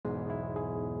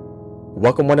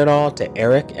Welcome one and all to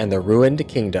Aarik and the Ruined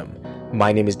Kingdom.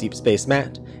 My name is Deep Space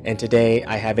Matt, and today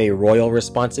I have a royal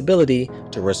responsibility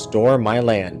to restore my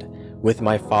land. With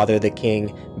my father the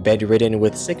king bedridden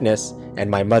with sickness and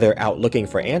my mother out looking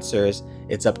for answers,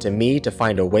 it's up to me to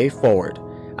find a way forward.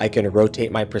 I can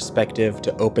rotate my perspective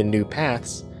to open new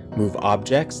paths, move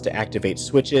objects to activate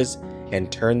switches, and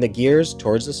turn the gears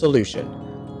towards a solution.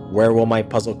 Where will my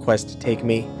puzzle quest take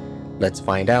me? Let's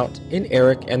find out in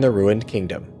Aarik and the Ruined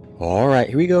Kingdom. Alright,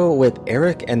 here we go with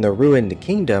Aarik and the Ruined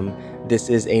Kingdom. This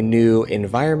is a new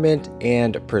environment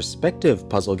and perspective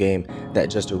puzzle game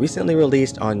that just recently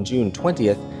released on June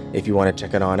 20th. If you want to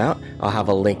check it on out, I'll have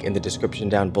a link in the description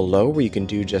down below where you can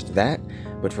do just that.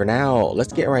 But for now,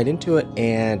 let's get right into it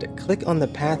and click on the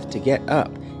path to get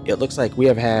up. It looks like we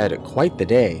have had quite the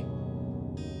day.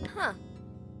 Huh.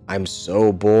 I'm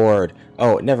so bored.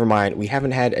 Oh, never mind. We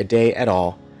haven't had a day at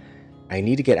all. I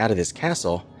need to get out of this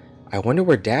castle. I wonder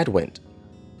where Dad went.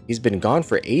 He's been gone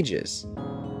for ages.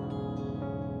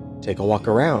 Take a walk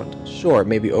around. Sure,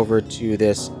 maybe over to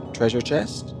this treasure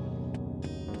chest.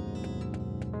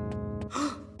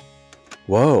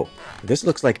 Whoa, this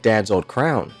looks like Dad's old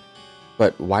crown.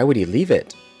 But why would he leave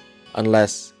it?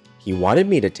 Unless he wanted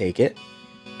me to take it.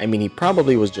 I mean, he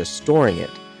probably was just storing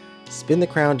it. Spin the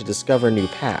crown to discover new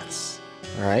paths.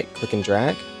 Alright, click and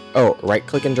drag. Oh, right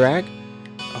click and drag?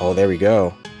 Oh, there we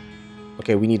go.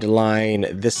 Okay, we need to line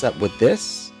this up with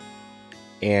this,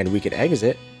 and we could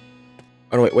exit.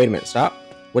 Oh, no, wait a minute, stop.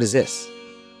 What is this?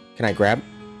 Can I grab?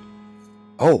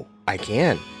 Oh, I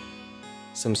can.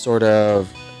 Some sort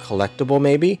of collectible,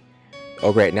 maybe?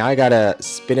 Oh, great, now I gotta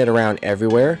spin it around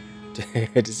everywhere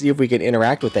to see if we can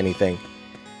interact with anything.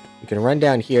 We can run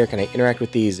down here. Can I interact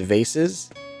with these vases?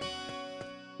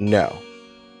 No.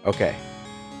 Okay.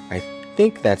 I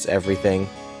think that's everything.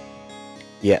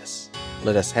 Yes.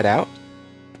 Let us head out.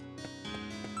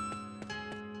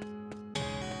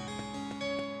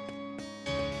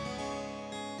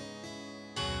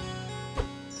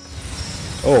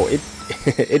 Oh,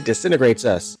 it disintegrates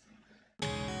us.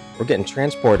 We're getting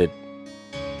transported.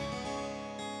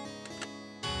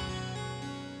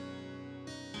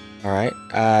 Alright,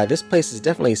 this place has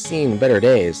definitely seen better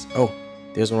days. Oh,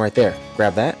 there's one right there.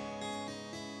 Grab that.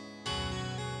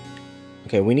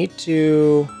 Okay, we need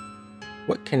to...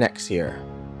 What connects here?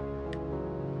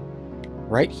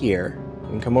 Right here. We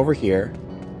can come over here.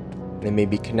 And then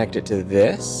maybe connect it to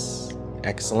this.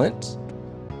 Excellent.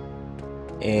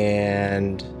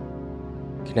 And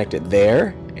connect it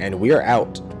there, and we are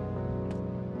out.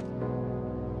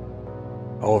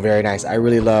 Oh, very nice. I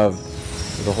really love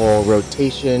the whole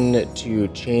rotation to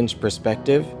change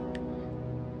perspective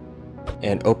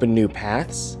and open new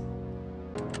paths.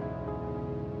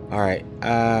 Alright,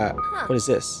 what is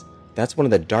this? That's one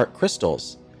of the dark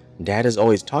crystals. Dad is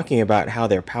always talking about how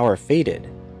their power faded.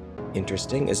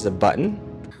 Interesting. Is it a button?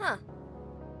 Huh.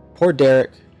 Poor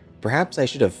Derek. Perhaps I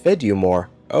should have fed you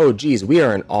more. Oh, geez, we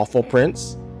are an awful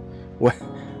prince. What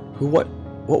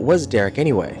was Derek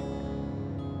anyway?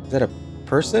 Is that a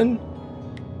person?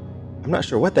 I'm not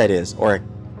sure what that is. Or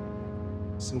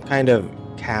some kind of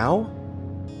cow?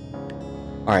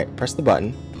 Alright, press the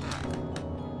button.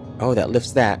 Oh, that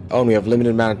lifts that. Oh, and we have a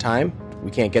limited amount of time? We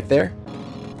can't get there?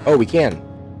 Oh, we can.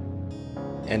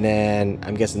 And then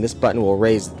I'm guessing this button will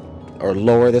raise or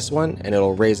lower this one, and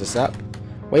it'll raise us up.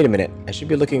 Wait a minute, I should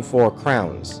be looking for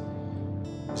crowns.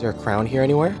 Is there a crown here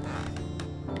anywhere?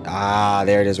 Ah,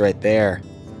 there it is right there.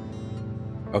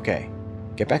 Okay,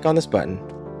 get back on this button.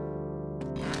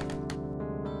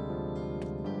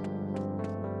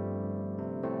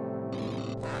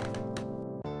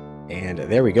 And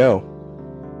there we go.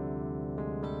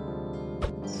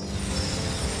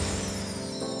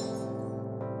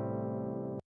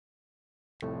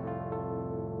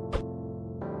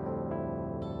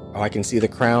 Oh, I can see the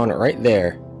crown right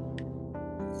there.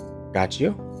 Got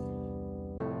you.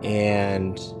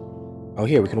 And... oh,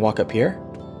 here, we can walk up here.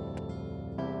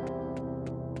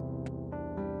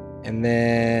 And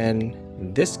then...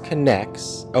 this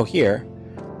connects... oh, here.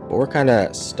 But we're kind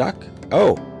of stuck.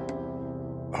 Oh!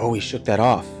 Oh, we shook that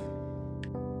off.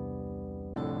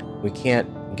 We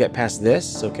can't get past this,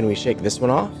 so can we shake this one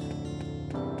off?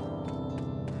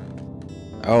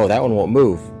 Oh, that one won't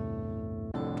move.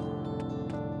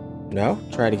 No?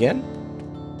 Try it again.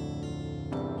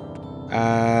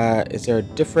 Is there a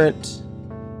different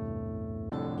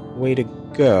way to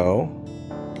go?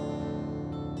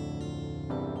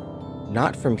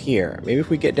 Not from here. Maybe if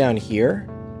we get down here?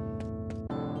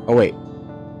 Oh, wait.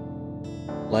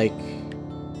 Like,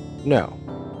 no.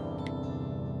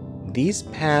 These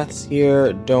paths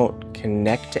here don't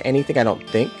connect to anything, I don't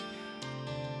think.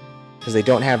 Because they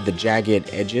don't have the jagged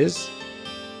edges.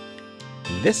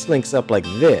 This links up like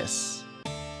this.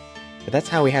 But that's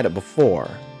how we had it before.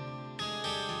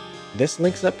 This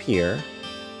links up here.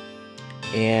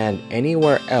 And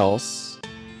anywhere else...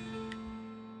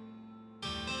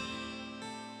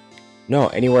 No,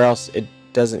 anywhere else it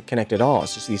doesn't connect at all.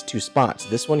 It's just these two spots.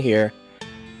 This one here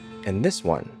and this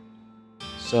one.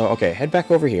 So, okay, head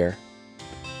back over here.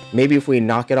 Maybe if we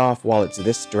knock it off while it's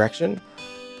this direction?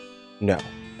 No.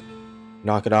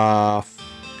 Knock it off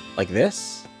like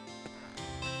this?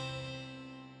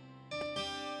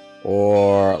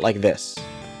 Or like this?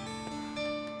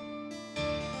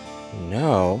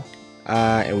 No.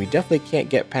 And we definitely can't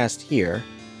get past here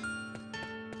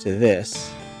to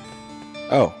this.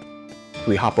 Oh. Can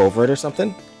we hop over it or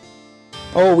something?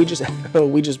 Oh, we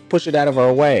just push it out of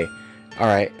our way.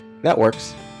 Alright, that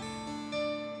works.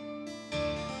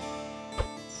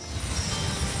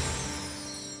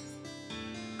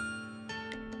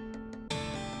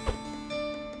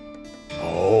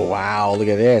 Oh, wow, look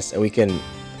at this. And we can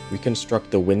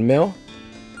reconstruct the windmill.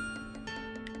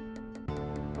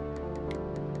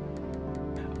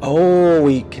 Oh,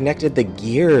 we connected the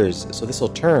gears, so this will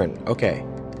turn. Okay,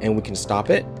 and we can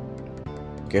stop it.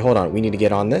 Okay, hold on. We need to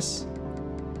get on this.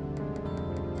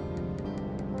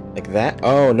 Like that?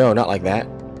 Oh, no, not like that.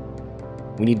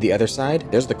 We need the other side.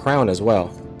 There's the crown as well.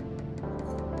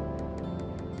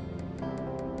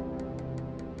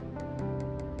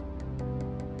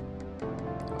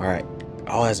 Alright.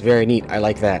 Oh, that's very neat. I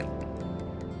like that.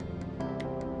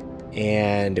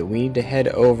 And we need to head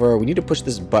over. We need to push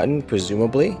this button,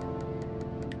 presumably.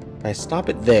 If I stop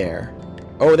it there.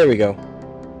 Oh, there we go.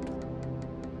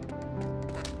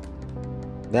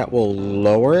 That will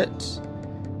lower it.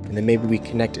 And then maybe we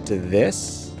connect it to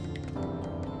this.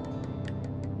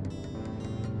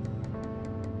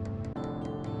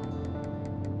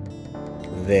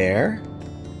 There.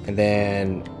 And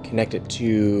then connect it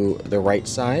to the right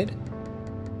side.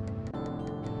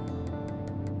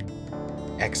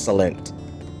 Excellent.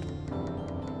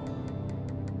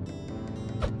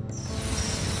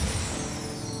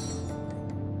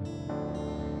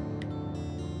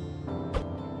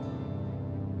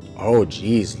 Oh,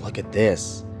 geez, look at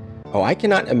this. Oh, I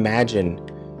cannot imagine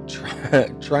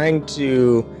trying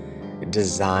to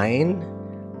design,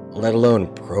 let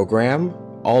alone program,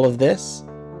 all of this.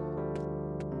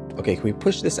 Okay, can we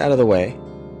push this out of the way?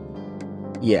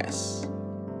 Yes.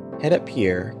 Head up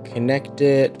here, connect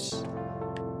it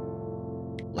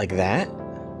like that.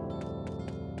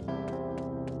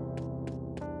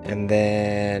 And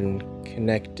then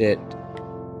connect it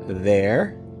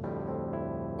there.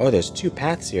 Oh, there's two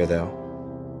paths here, though.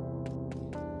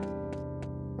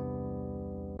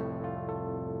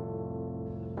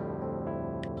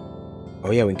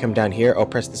 Oh, yeah, we can come down here. Oh,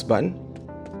 press this button.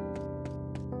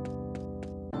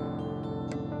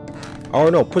 Oh,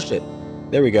 no, push it.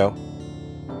 There we go.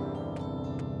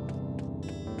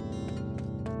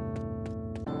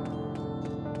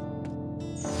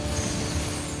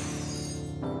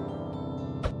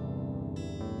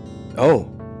 Oh.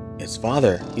 His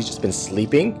father, he's just been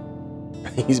sleeping?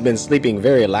 He's been sleeping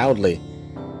very loudly.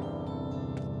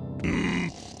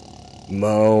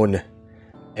 Moan.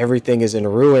 Everything is in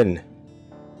ruin.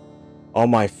 All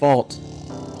my fault.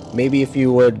 Maybe if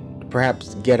you would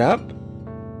perhaps get up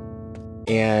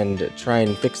and try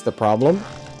and fix the problem.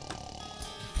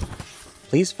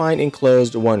 Please find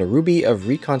enclosed 1 ruby of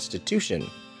Reconstitution.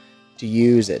 To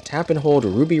use, tap and hold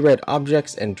ruby red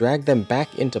objects and drag them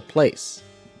back into place.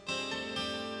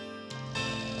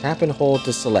 Tap and hold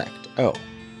to select. Oh.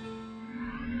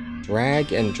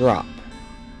 Drag and drop.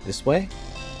 This way?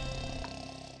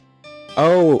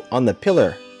 Oh, on the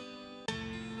pillar.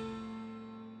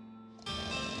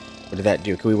 What did that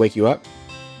do? Can we wake you up?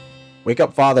 Wake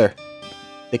up, father.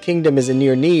 The kingdom is in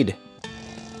near need.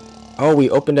 Oh,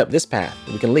 we opened up this path.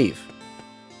 We can leave.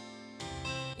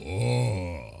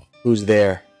 Who's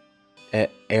there?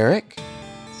 Aarik?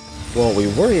 Well,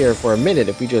 we were here for a minute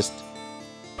if we just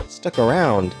stuck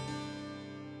around.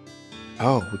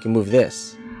 Oh, we can move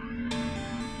this.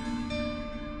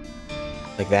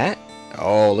 Like that?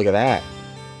 Oh, look at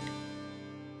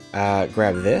that.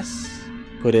 Grab this.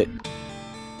 Put it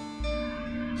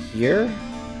here?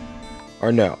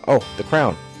 Or no? Oh, the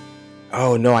crown.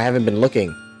 Oh, no, I haven't been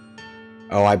looking.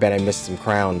 Oh, I bet I missed some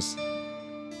crowns.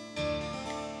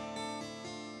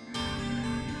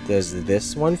 Does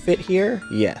this one fit here?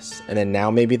 Yes. And then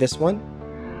now maybe this one?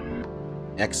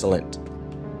 Excellent.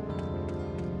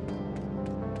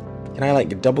 Can I,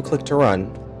 like, double click to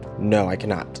run? No, I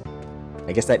cannot.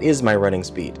 I guess that is my running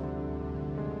speed.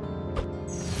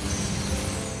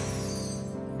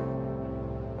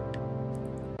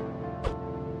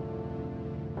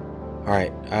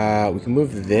 Alright, we can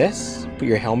move this. Put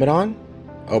your helmet on.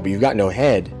 Oh, but you've got no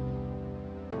head.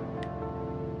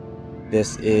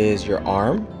 This is your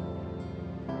arm.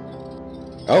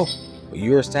 Oh,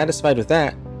 you're satisfied with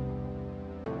that.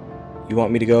 You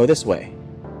want me to go this way?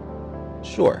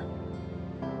 Sure.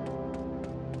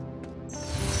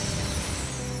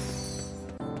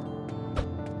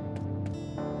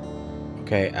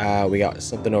 Okay, we got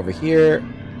something over here.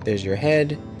 There's your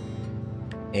head.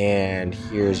 And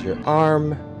here's your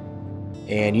arm.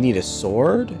 And you need a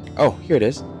sword? Oh, here it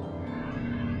is.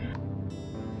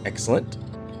 Excellent.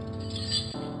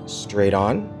 Straight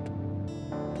on.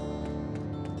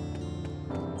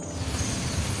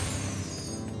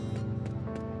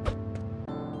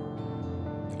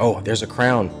 Oh, there's a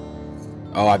crown.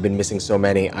 Oh, I've been missing so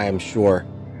many, I am sure.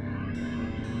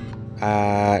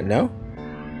 No?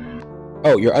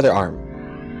 Oh, your other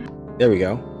arm. There we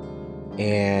go.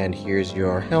 And here's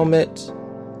your helmet.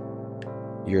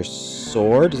 Your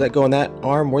sword. Does that go on that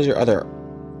arm? Where's your other?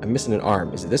 I'm missing an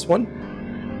arm. Is it this one?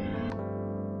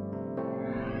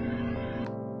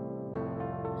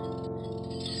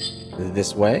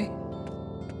 This way?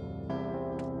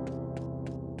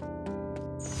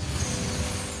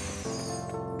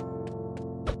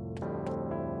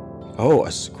 Oh,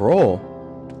 a scroll.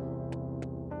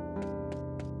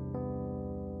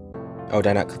 Oh, did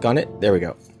I not click on it? There we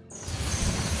go.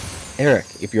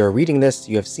 Aarik, if you are reading this,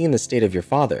 you have seen the state of your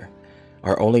father.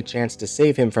 Our only chance to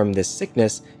save him from this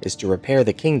sickness is to repair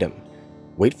the kingdom.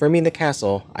 Wait for me in the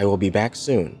castle. I will be back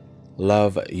soon.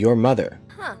 Love, your mother.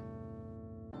 Huh.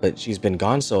 But she's been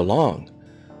gone so long.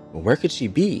 Where could she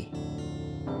be?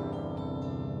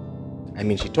 I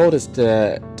mean, she told us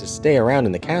to stay around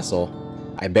in the castle.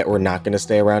 I bet we're not going to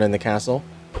stay around in the castle.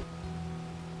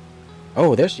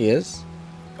 Oh, there she is.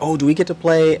 Oh, do we get to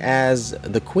play as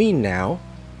the queen now?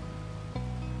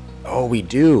 Oh, we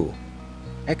do.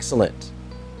 Excellent.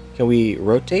 Can we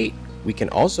rotate? We can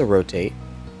also rotate.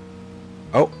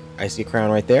 Oh, I see a crown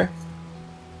right there.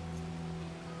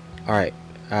 Alright,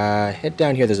 head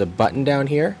down here. There's a button down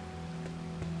here.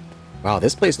 Wow,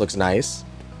 this place looks nice.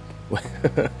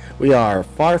 We are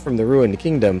far from the ruined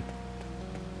kingdom.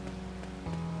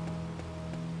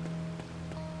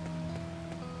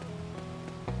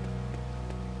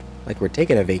 Like we're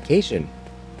taking a vacation.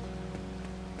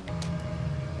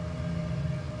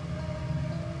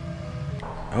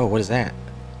 Oh, what is that?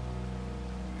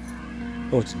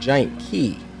 Oh, it's a giant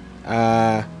key.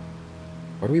 Where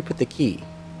do we put the key?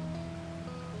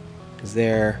 Is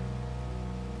there...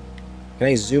 Can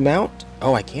I zoom out?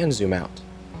 Oh, I can zoom out.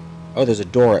 Oh, there's a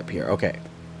door up here. Okay.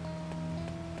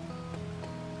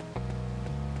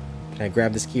 Can I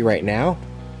grab this key right now?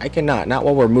 I cannot. Not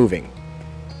while we're moving.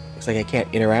 Looks like I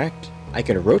can't interact. I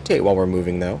can rotate while we're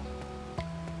moving, though.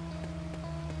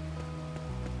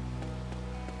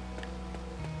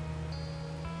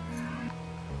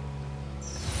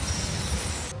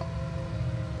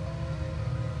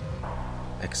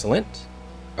 Excellent.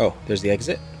 Oh, there's the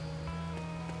exit.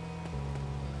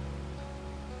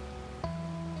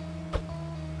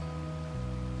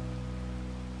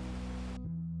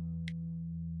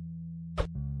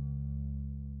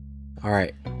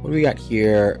 Alright, what do we got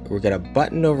here? We got a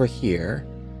button over here.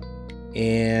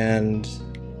 And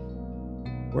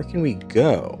where can we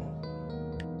go?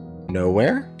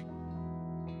 Nowhere?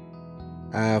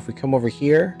 If we come over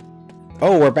here.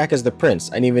 Oh, we're back as the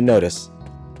prince. I didn't even notice.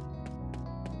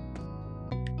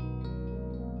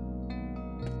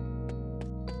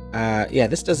 Yeah,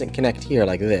 this doesn't connect here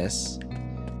like this.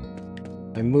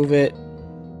 I move it.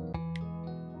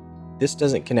 This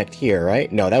doesn't connect here,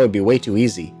 right? No, that would be way too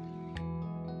easy.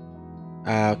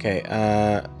 Okay,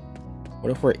 what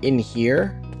if we're in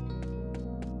here?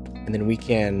 And then we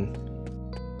can...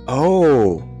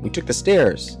 Oh, we took the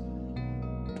stairs.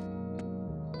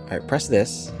 Alright, press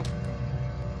this.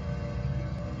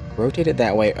 Rotate it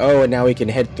that way. Oh, and now we can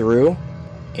head through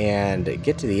and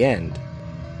get to the end.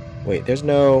 Wait, there's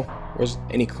no... Where's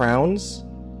any crowns?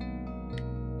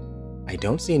 I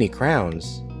don't see any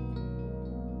crowns.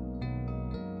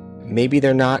 Maybe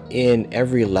they're not in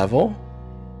every level?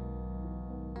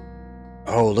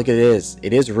 Oh, look at this.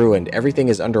 It is ruined. Everything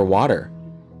is underwater.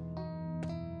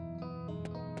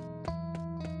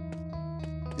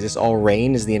 Is this all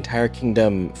rain? Is the entire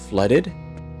kingdom flooded?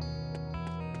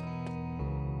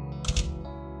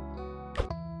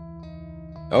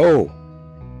 Oh!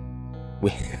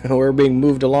 We're being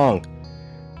moved along.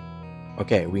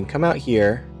 Okay, we can come out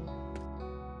here.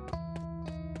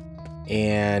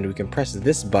 And we can press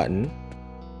this button.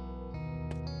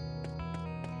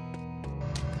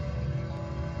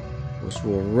 Which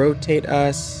will rotate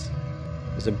us.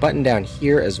 There's a button down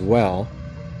here as well.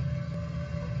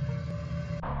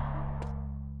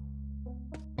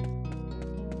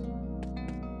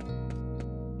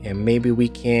 And maybe we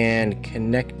can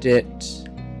connect it.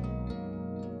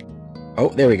 Oh,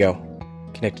 there we go.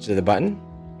 Connect it to the button.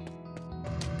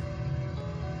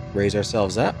 Raise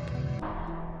ourselves up.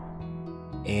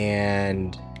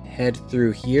 And head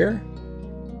through here.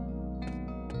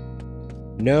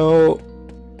 No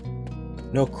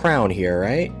crown here,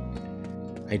 right?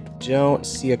 I don't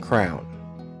see a crown.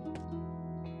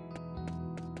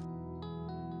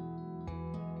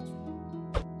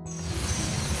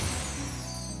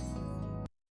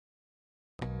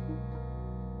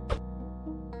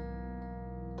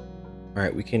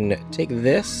 Alright, we can take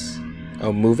this.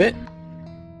 Oh, move it.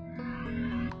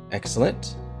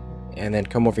 Excellent. And then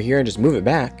come over here and just move it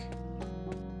back.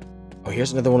 Oh,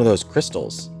 here's another one of those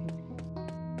crystals.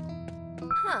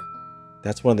 Huh.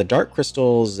 That's one of the dark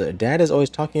crystals. Dad is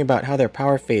always talking about how their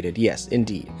power faded. Yes,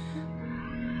 indeed.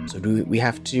 So do we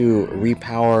have to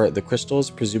repower the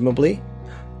crystals, presumably?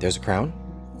 There's a crown.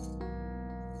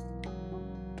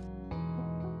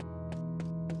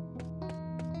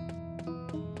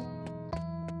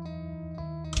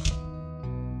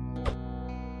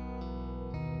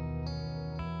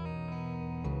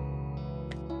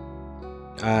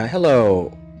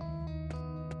 Hello.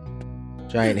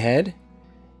 Giant head.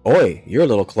 Oi, you're a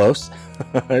little close.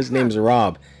 His name's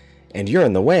Rob, and you're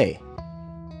in the way.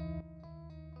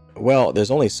 Well, there's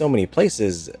only so many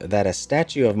places that a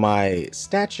statue of my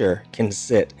stature can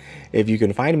sit. If you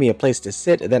can find me a place to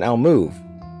sit, then I'll move.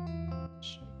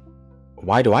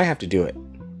 Why do I have to do it?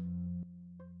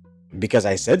 Because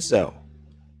I said so.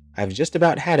 I've just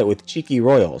about had it with cheeky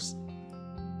royals.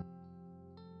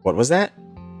 What was that?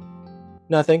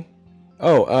 Nothing.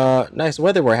 Oh, nice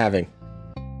weather we're having.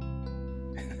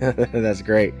 That's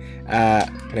great.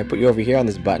 Can I put you over here on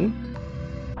this button?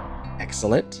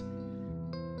 Excellent.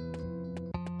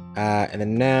 And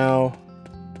then now...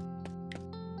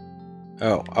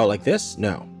 Oh, like this?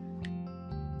 No.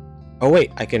 Oh,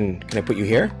 wait, can I put you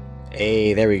here?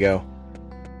 Hey, there we go.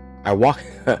 I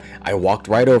walked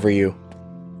right over you.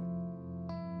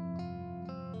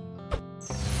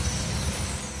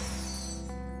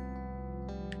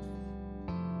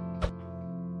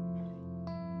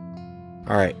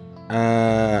 Alright,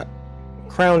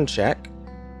 crown check.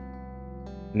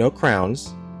 No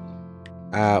crowns.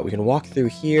 We can walk through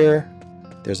here.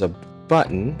 There's a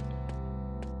button.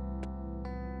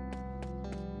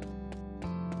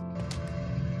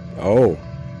 Oh.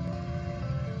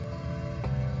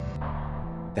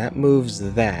 That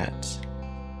moves that.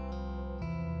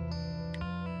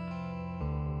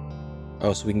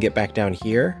 Oh, so we can get back down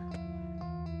here.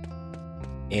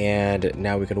 And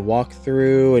now we can walk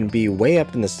through and be way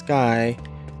up in the sky,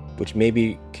 which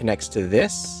maybe connects to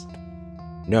this.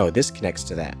 No, this connects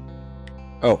to that.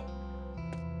 Oh.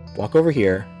 Walk over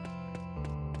here.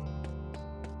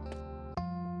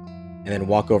 And then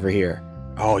walk over here.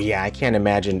 Oh yeah, I can't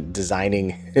imagine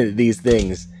designing these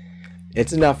things.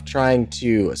 It's enough trying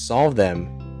to solve them.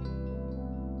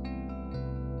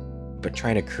 But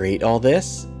trying to create all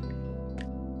this,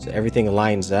 so everything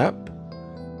lines up.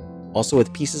 Also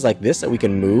with pieces like this that we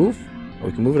can move, or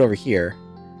we can move it over here.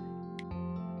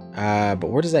 But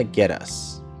where does that get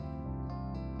us?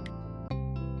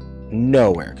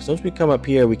 Nowhere, because once we come up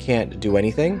here, we can't do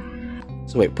anything.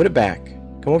 So wait, put it back.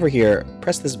 Come over here,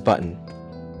 press this button.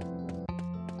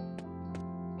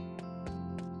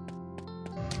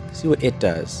 See what it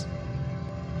does.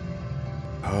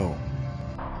 Oh.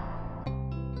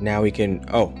 Now we can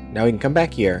come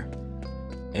back here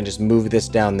and just move this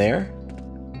down there.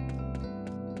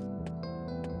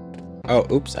 Oh,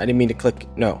 oops, I didn't mean to click.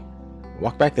 No.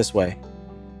 Walk back this way.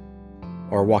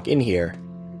 Or walk in here.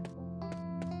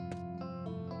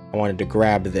 I wanted to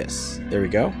grab this. There we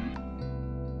go.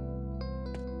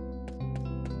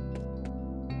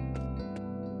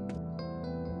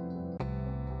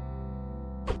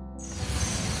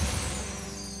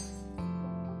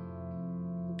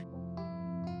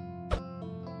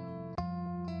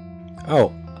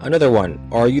 Oh, another one.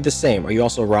 Are you the same? Are you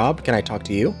also Rob? Can I talk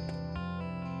to you?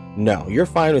 No, you're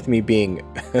fine with me being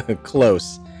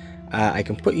close. I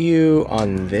can put you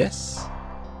on this,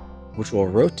 which will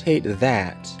rotate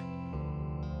that.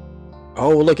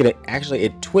 Oh, look at it. Actually,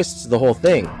 it twists the whole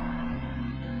thing.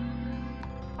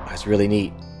 That's really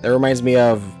neat. That reminds me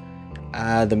of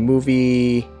the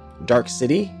movie Dark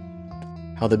City,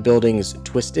 how the buildings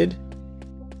twisted.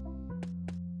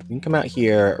 You can come out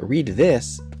here, read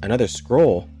this, another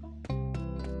scroll.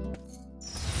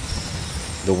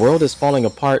 The world is falling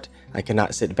apart. I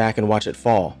cannot sit back and watch it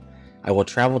fall. I will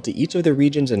travel to each of the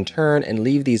regions in turn and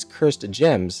leave these cursed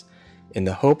gems in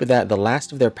the hope that the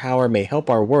last of their power may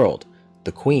help our world,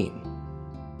 the Queen.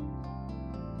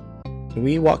 Can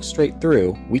we walk straight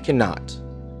through? We cannot.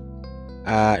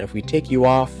 If we take you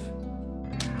off,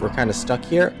 we're kind of stuck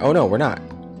here. Oh no, we're not.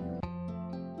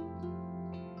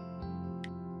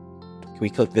 Can we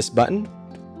click this button?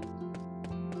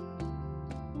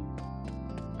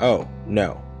 Oh,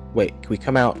 no. Wait, can we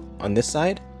come out on this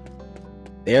side?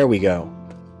 There we go.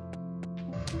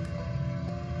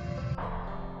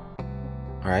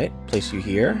 Alright, place you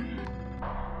here.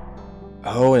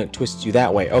 Oh, and it twists you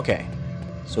that way. Okay.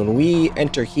 So when we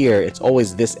enter here, it's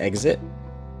always this exit.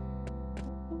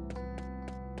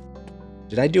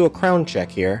 Did I do a crown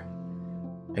check here?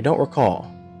 I don't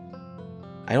recall.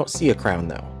 I don't see a crown,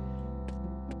 though.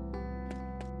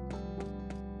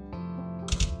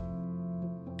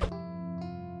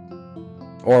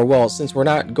 Or, well, since we're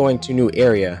not going to new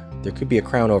area, there could be a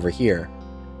crown over here.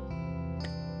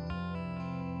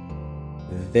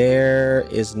 There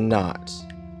is not.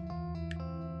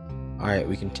 Alright,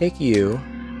 we can take you,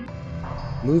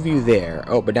 move you there.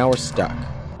 Oh, but now we're stuck.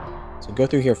 So go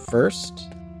through here first.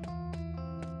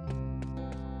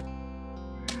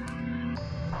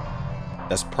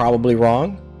 That's probably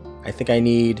wrong. I think I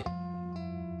need...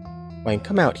 Well, I can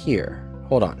come out here.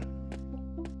 Hold on.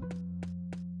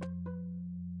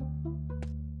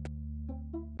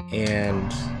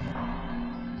 And...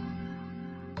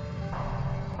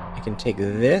 I can take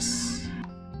this.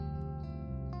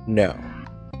 No.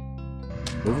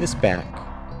 Move this back.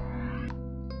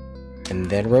 And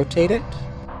then rotate it.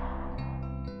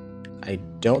 I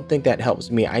don't think that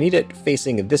helps me. I need it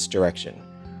facing this direction.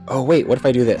 Oh, wait, what if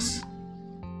I do this?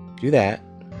 Do that.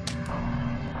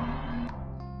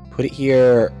 Put it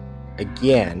here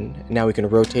again. Now we can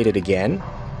rotate it again.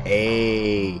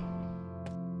 Hey.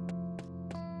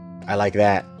 I like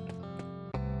that.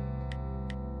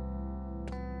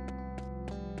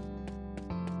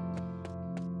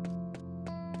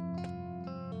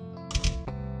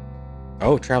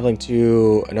 Oh, traveling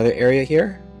to another area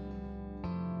here?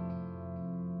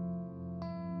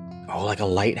 Oh, like a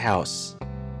lighthouse.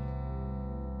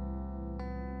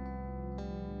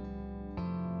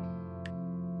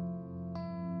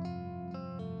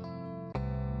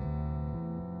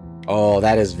 Oh,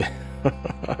 that is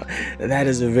that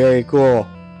is very cool.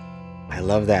 I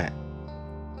love that.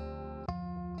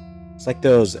 It's like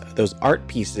those art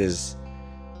pieces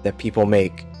that people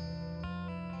make.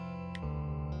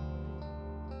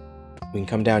 We can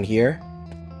come down here,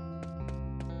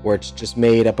 where it's just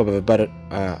made up of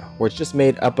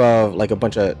like a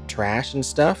bunch of trash and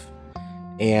stuff,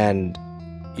 and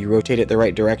you rotate it the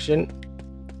right direction,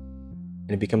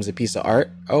 and it becomes a piece of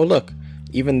art. Oh, look,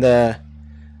 even the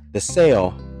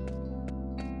sail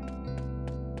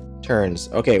turns.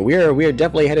 Okay, we are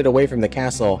definitely headed away from the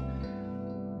castle,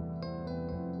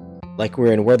 like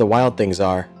we're in Where the Wild Things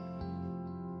Are.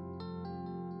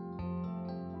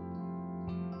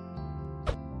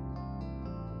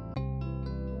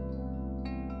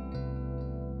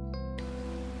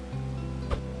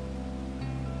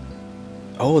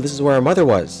 Oh, this is where our mother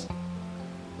was.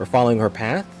 We're following her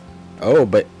path? Oh,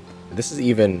 but this is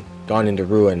even gone into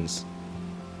ruins.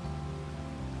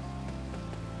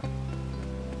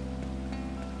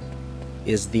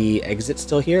 Is the exit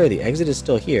still here? The exit is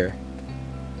still here.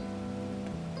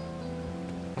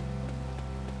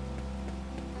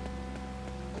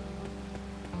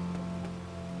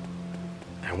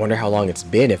 I wonder how long it's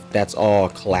been, if that's all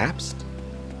collapsed.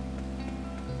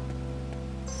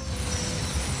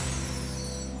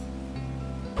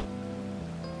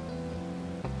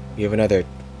 We have another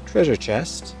treasure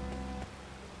chest.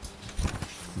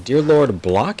 Dear Lord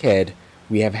Blockhead,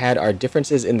 we have had our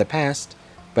differences in the past,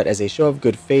 but as a show of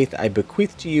good faith, I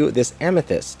bequeath to you this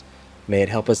amethyst. May it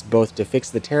help us both to fix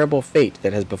the terrible fate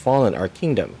that has befallen our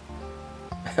kingdom.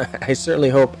 I certainly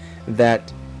hope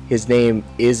that his name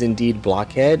is indeed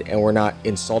Blockhead, and we're not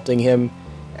insulting him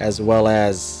as well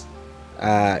as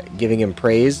giving him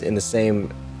praise in the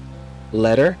same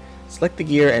letter. Select the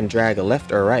gear and drag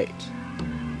left or right.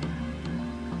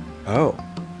 Oh.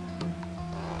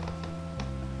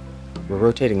 We're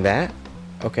rotating that?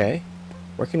 Okay.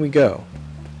 Where can we go?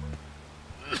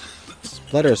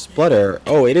 Splutter, splutter.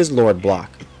 Oh, it is Lord Block.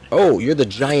 Oh, you're the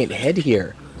giant head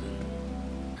here.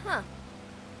 Huh.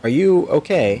 Are you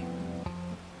okay?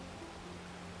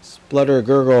 Splutter,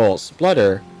 gurgle,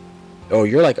 splutter. Oh,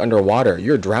 you're like underwater.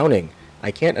 You're drowning.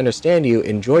 I can't understand you.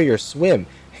 Enjoy your swim.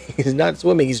 He's not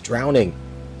swimming, he's drowning.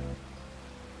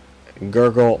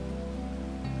 Gurgle.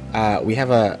 We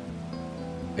have a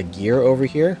gear over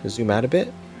here. Zoom out a bit.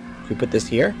 Can we put this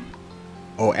here?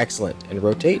 Oh, excellent. And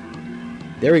rotate.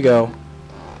 There we go.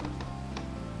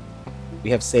 We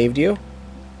have saved you.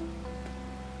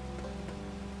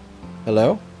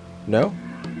 Hello? No?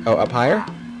 Oh, up higher?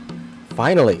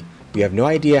 Finally! You have no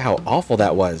idea how awful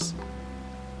that was.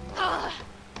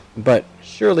 But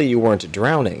surely you weren't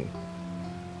drowning.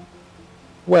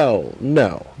 Well,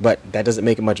 no, but that doesn't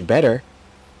make it much better.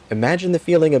 Imagine the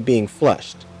feeling of being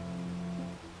flushed.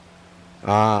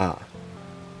 Ah.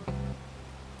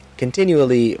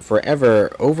 Continually,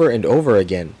 forever, over and over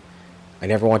again. I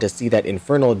never want to see that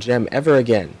infernal gem ever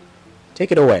again.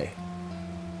 Take it away.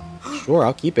 Sure,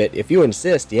 I'll keep it. If you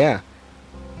insist, yeah.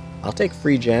 I'll take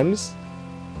free gems.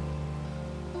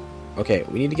 Okay,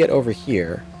 we need to get over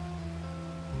here.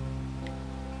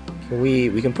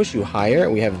 We can push you higher,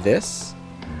 and we have this.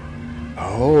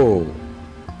 Oh.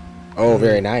 Oh,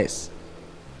 very nice.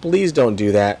 Please don't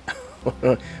do that.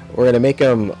 We're gonna make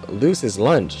him lose his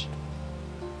lunch.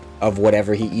 Of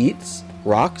whatever he eats.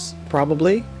 Rocks,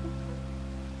 probably.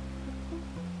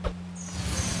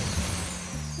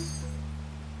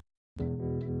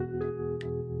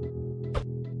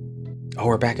 Oh,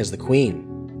 we're back as the queen.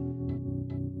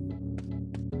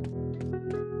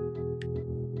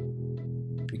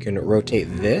 We can rotate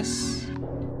this.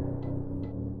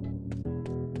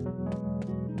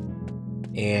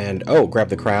 And, oh, grab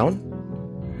the crown.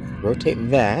 Rotate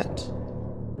that.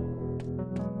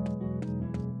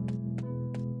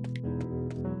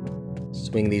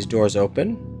 Swing these doors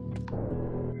open.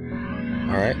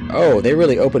 Alright. Oh, they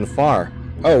really open far.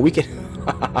 Oh, we can...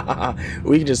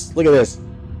 we can just... Look at this.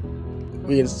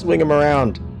 We can swing them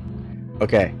around.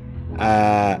 Okay.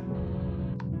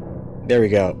 There we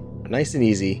go. Nice and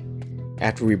easy.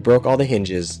 After we broke all the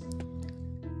hinges.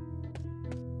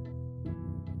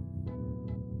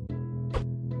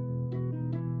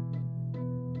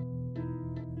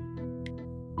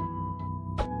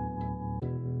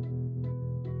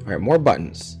 Alright, more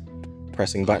buttons.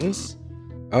 Pressing buttons.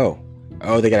 Oh.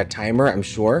 Oh, they got a timer, I'm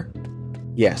sure.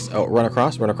 Yes. Oh, run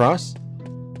across, run across.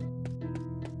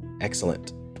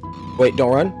 Excellent. Wait,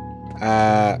 don't run.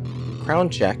 Crown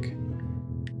check.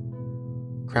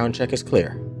 Crown check is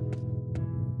clear.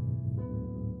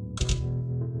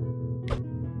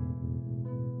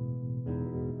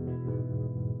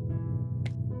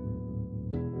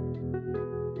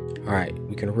 Alright,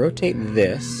 we can rotate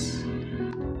this.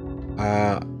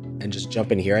 And just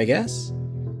jump in here, I guess.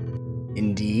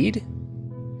 Indeed.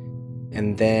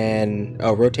 And then,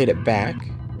 oh, rotate it back.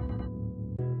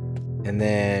 And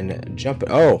then jump it.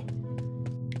 Oh.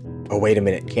 Oh, wait a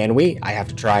minute. Can we? I have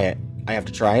to try it. I have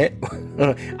to try it.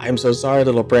 I'm so sorry,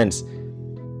 little prince.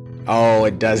 Oh,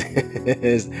 it doesn't.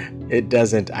 It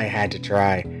doesn't. I had to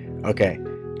try. Okay.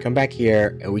 Come back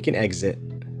here and we can exit.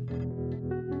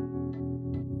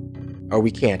 Oh, we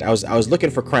can't. I was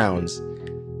looking for crowns.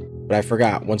 But I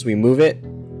forgot. Once we move it,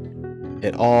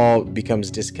 it all becomes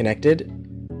disconnected.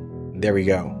 There we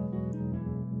go.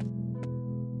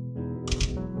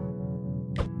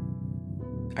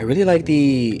 I really like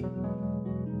the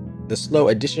slow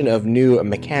addition of new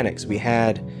mechanics. We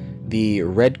had the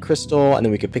red crystal, and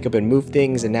then we could pick up and move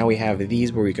things, and now we have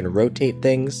these where we can rotate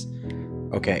things.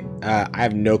 Okay, I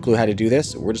have no clue how to do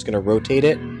this. We're just going to rotate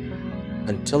it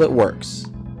until it works.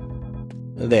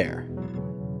 There.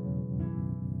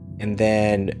 And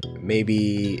then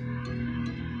maybe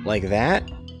like that.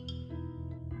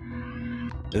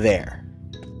 There.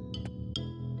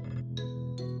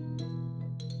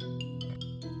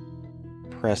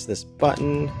 Press this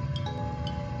button.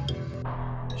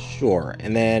 Sure.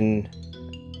 And then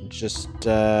just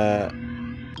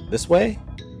this way?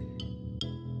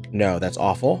 No, that's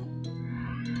awful.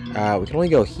 We can only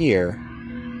go here.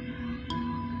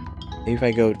 Maybe if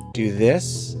I go do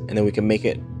this, and then we can make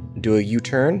it do a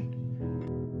U-turn.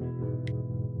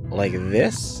 Like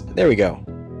this. There we go.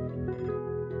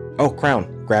 Oh,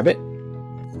 crown. Grab it.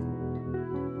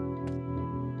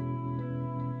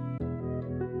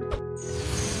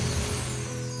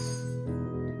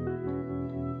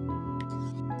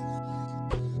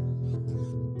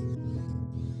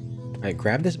 Alright,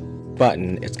 grab this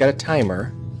button. It's got a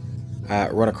timer.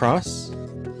 Run across.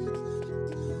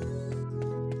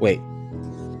 Wait.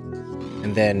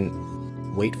 And then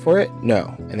wait for it?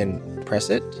 No. And then press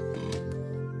it.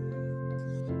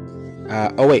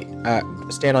 Oh wait,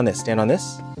 stand on this, stand on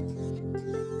this.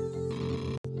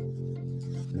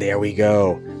 There we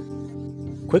go.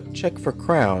 Quick check for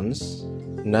crowns.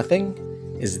 Nothing?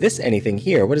 Is this anything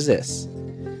here? What is this?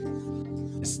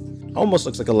 It almost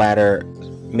looks like a ladder.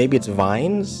 Maybe it's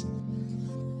vines?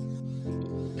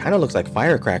 Kind of looks like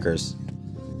firecrackers.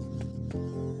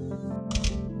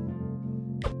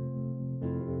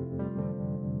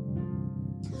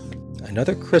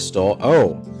 Another crystal.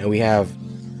 Oh, and we have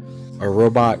a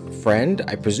robot friend.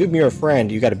 I presume you're a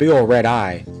friend. You got a big old red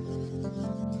eye.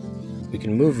 We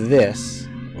can move this.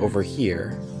 over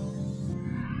here.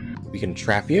 We can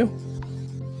trap you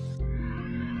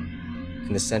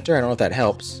in the center. I don't know if that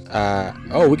helps.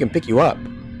 Oh, we can pick you up.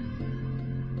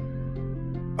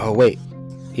 Oh, wait.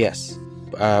 Yes.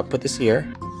 Put this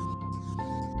here.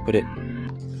 Put it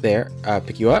there.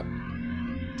 Pick you up.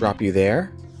 Drop you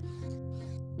there.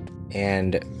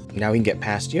 And now we can get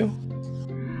past you.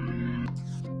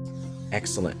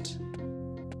 Excellent.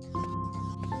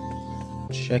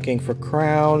 Checking for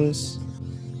crowns.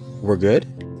 We're good.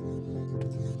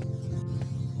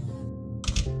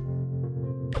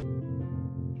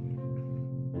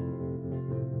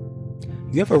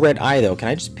 You have a red eye, though. Can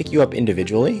I just pick you up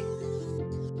individually?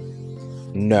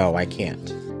 No, I can't.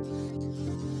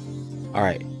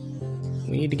 Alright.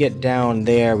 We need to get down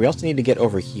there. We also need to get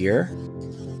over here.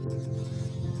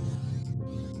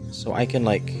 So I can,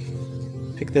 like,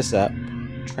 pick this up.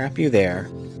 Trap you there.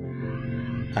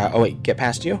 Oh, wait. Get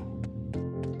past you.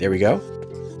 There we go.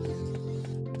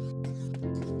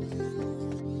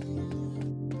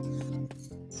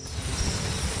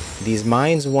 These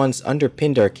mines once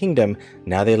underpinned our kingdom,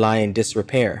 now they lie in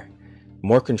disrepair.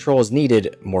 More controls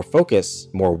needed, more focus,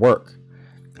 more work.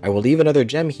 I will leave another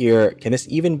gem here. Can this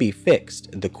even be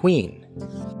fixed? The queen.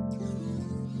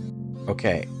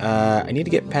 Okay, I need to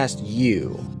get past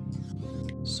you.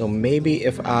 So maybe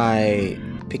if I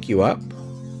pick you up?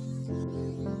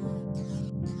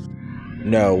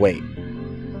 No, wait.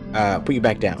 Put you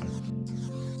back down.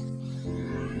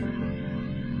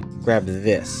 Grab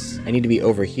this. I need to be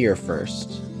over here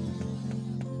first.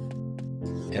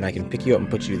 And I can pick you up and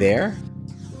put you there.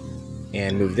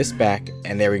 And move this back,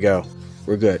 and there we go.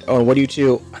 We're good. Oh, and what are you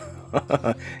two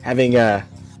having a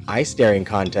eye staring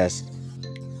contest?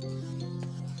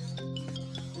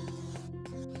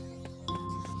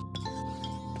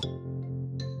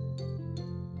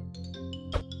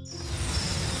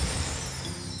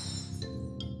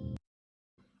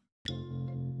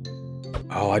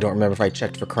 Oh, I don't remember if I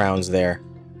checked for crowns there.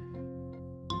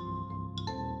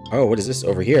 Oh, what is this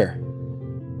over here?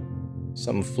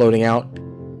 Something floating out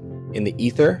in the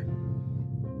ether.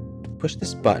 Push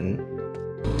this button.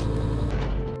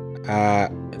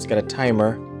 It's got a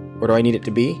timer. Where do I need it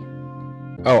to be?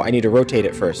 Oh, I need to rotate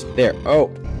it first. There. Oh,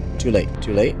 too late.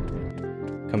 Too late.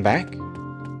 Come back.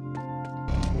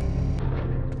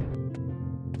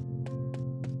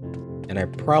 And I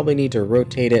probably need to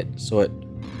rotate it so it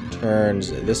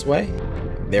turns this way.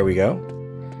 There we go.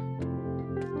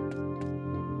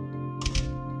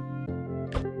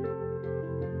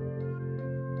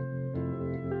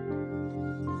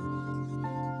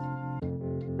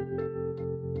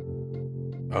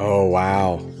 Oh,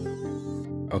 wow.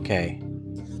 Okay.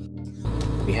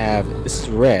 We have, this is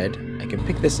red. I can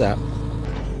pick this up.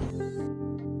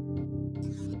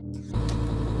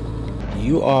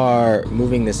 You are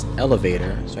moving this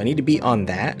elevator, so I need to be on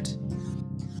that.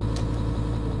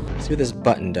 See what this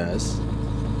button does.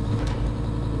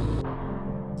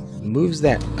 Moves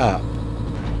that up.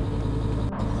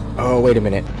 Oh, wait a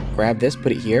minute. Grab this,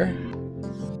 put it here.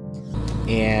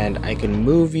 And I can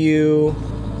move you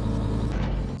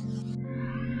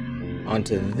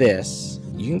onto this.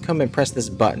 You can come and press this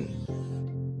button.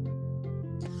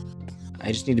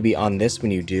 I just need to be on this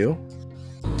when you do.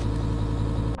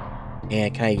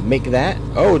 And can I make that?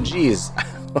 Oh, geez.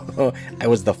 I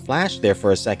was the Flash there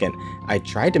for a second. I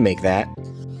tried to make that,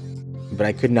 but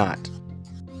I could not.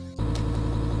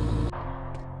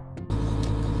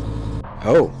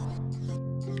 Oh.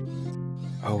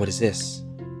 Oh, what is this?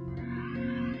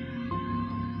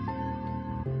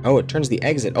 Oh, it turns the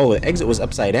exit. Oh, the exit was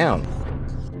upside down.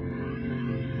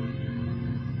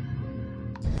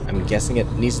 I'm guessing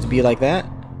it needs to be like that.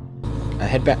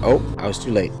 Head back. Oh, I was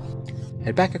too late.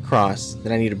 Head back across.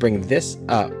 Then I need to bring this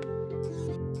up.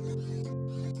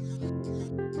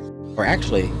 Or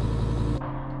actually,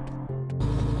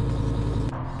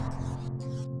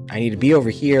 I need to be over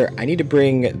here. I need to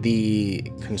bring the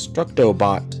Constructo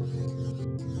bot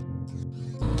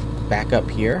back up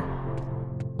here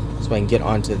so I can get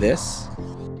onto this.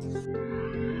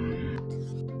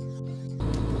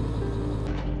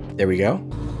 There we go.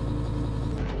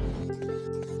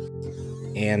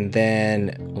 And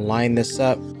then line this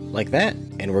up like that,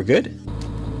 and we're good.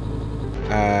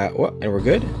 What? And we're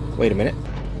good? Wait a minute.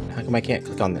 How come I can't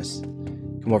click on this?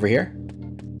 Come over here.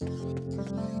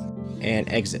 And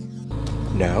exit.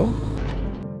 No?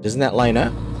 Doesn't that line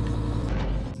up?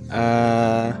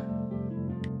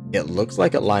 It looks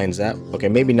like it lines up. Okay,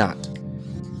 maybe not.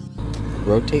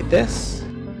 Rotate this.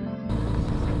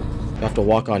 You have to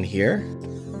walk on here.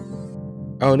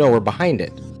 Oh no, we're behind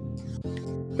it.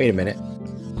 Wait a minute.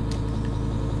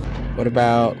 What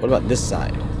about this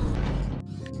side?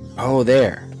 Oh,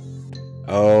 there.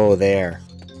 Oh, there.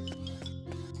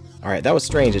 Alright, that was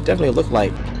strange. It definitely looked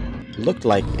like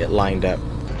it lined up.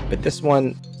 But this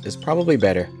one is probably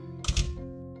better.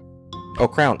 Oh,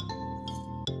 crown.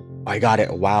 I got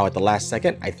it. Wow, at the last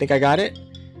second. I think I got it.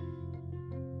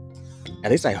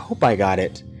 At least I hope I got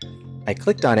it. I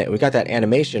clicked on it. We got that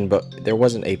animation, but there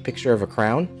wasn't a picture of a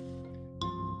crown.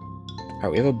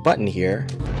 Alright, we have a button here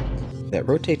that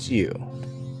rotates you.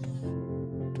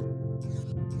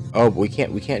 Oh, but we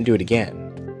can't do it again.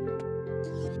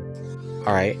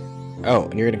 Alright. Oh,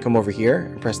 and you're gonna come over here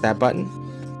and press that button.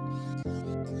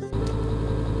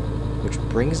 Which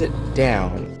brings it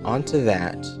down onto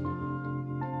that.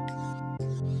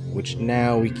 Which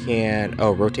now we can...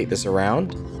 Oh, rotate this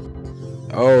around.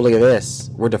 Oh, look at this.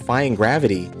 We're defying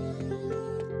gravity.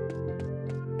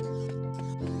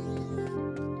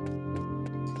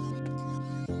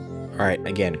 Alright,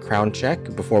 again, crown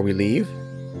check before we leave.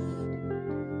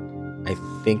 I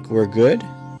think we're good.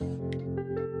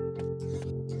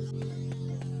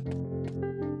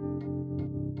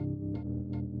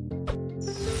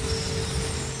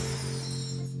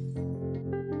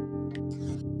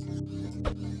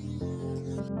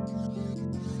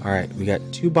 Alright, we got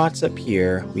 2 bots up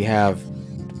here. We have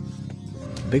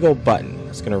a big old button.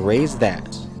 It's gonna raise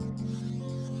that.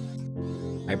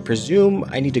 I presume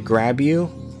I need to grab you.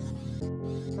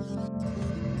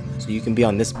 So you can be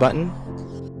on this button.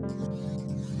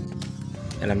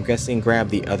 And I'm guessing grab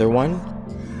the other one.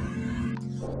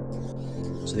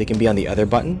 So they can be on the other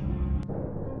button.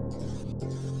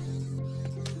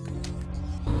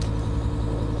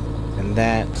 And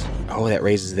that... Oh, that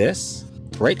raises this.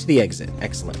 Right to the exit.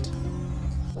 Excellent.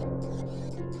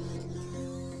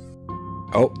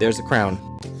 Oh, there's the crown.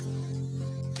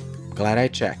 Glad I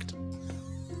checked.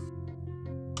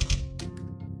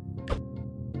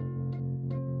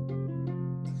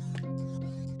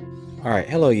 Alright,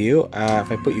 hello you.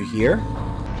 If I put you here...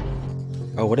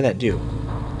 Oh, what did that do?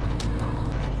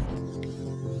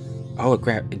 Oh,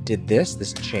 it did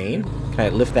this chain. Can I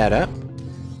lift that up?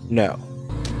 No.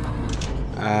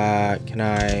 Can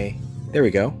I... There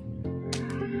we go.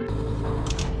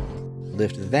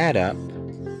 Lift that up.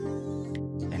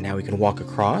 And now we can walk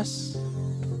across.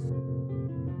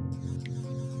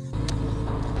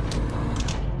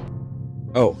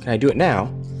 Oh, can I do it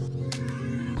now?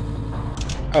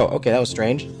 Oh, okay, that was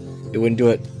strange. It wouldn't do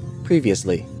it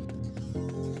previously.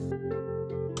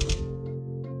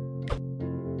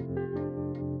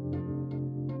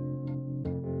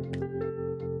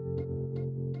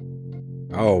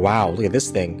 Oh, wow, look at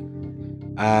this thing.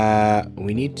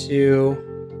 We need to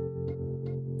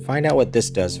find out what this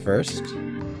does first.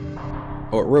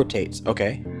 Oh, it rotates.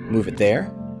 Okay. Move it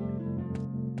there.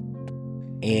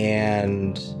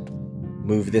 And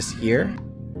move this here.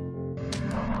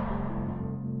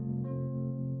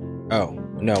 Oh,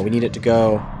 no, we need it to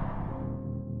go...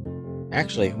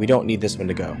 Actually, we don't need this one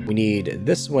to go. We need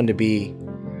this one to be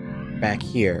back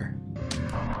here.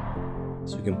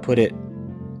 So we can put it...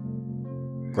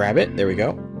 Grab it. There we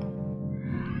go.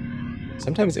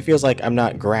 Sometimes it feels like I'm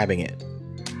not grabbing it.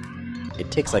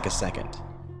 It takes like a second.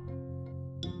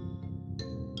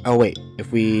 Oh wait,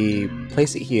 if we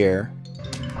place it here,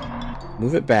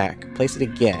 move it back, place it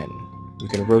again, we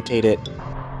can rotate it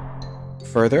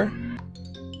further.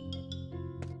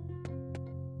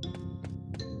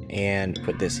 And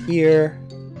put this here.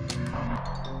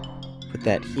 Put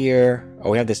that here.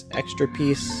 Oh, we have this extra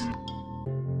piece.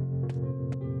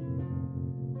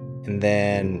 And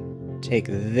then take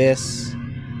this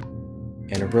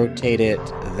and rotate it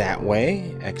that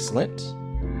way. Excellent.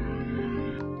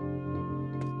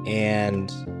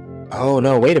 And... Oh,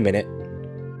 no, wait a minute.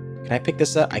 Can I pick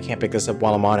this up? I can't pick this up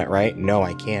while I'm on it, right? No,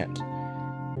 I can't.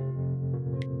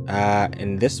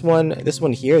 And this one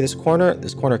here, this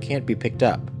corner can't be picked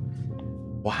up.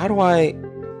 Well, how do I...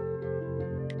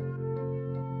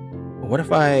 What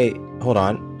if I... Hold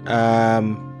on.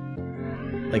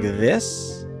 Like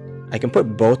this? I can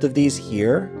put both of these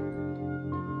here.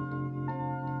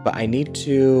 But I need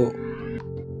to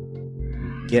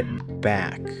get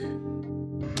back.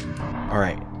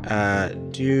 Alright.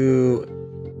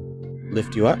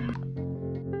 Lift you up.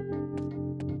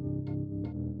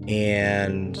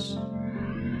 And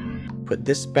put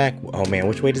this back. Oh man,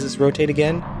 which way does this rotate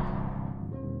again?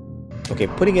 Okay,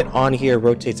 putting it on here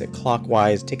rotates it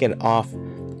clockwise. Taking it off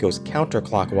goes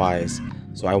counterclockwise.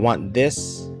 So I want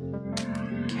this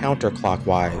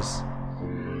counterclockwise.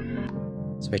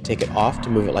 So I take it off to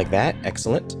move it like that.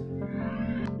 Excellent.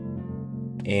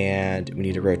 And we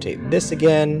need to rotate this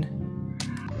again.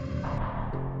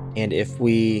 And if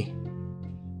we...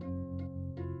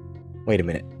 Wait a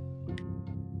minute.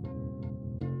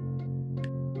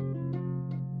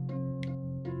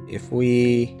 if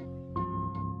we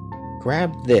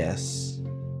grab this,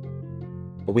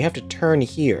 but we have to turn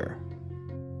here.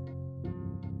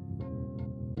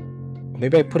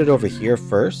 Maybe I put it over here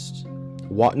first?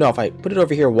 No, if I put it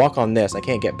over here, walk on this, I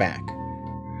can't get back.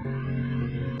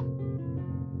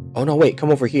 Oh no, wait,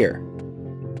 come over here.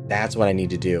 That's what I need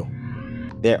to do.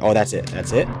 There, oh, that's it,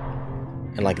 that's it.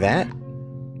 And like that,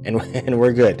 and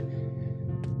we're good.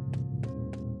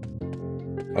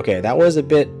 Okay, that was a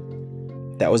bit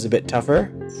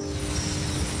tougher.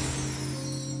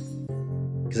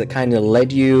 Because it kind of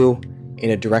led you in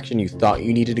a direction you thought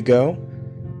you needed to go.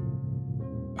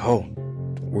 Oh,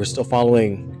 we're still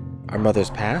following our mother's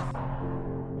path?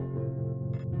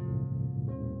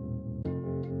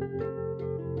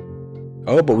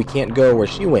 Oh, but we can't go where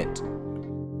she went.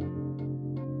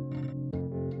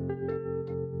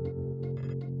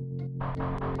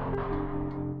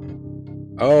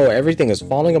 Oh, everything is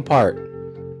falling apart.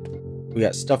 We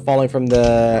got stuff falling from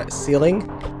the ceiling.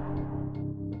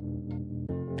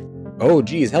 Oh,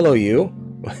 geez, hello you.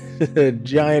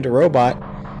 Giant robot.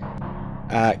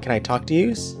 Can I talk to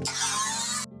you?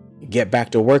 Get back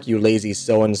to work, you lazy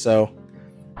so-and-so.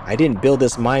 I didn't build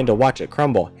this mine to watch it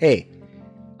crumble. Hey,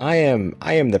 I am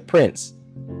the prince.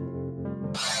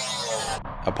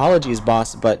 Apologies,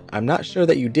 boss, but I'm not sure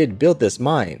that you did build this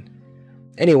mine.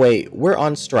 Anyway, we're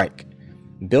on strike.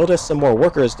 Build us some more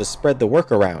workers to spread the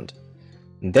work around.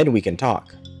 And then we can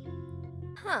talk.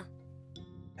 Huh.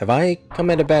 Have I come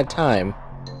at a bad time?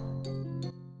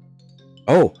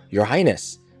 Oh, Your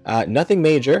Highness. Nothing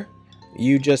major.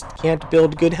 You just can't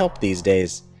build good help these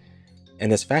days.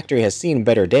 And this factory has seen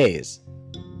better days.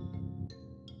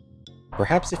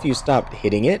 Perhaps if you stopped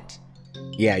hitting it?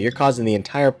 Yeah, you're causing the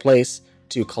entire place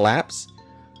to collapse.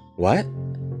 What?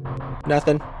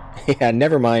 Nothing. Yeah,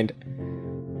 never mind.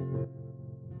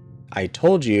 I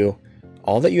told you,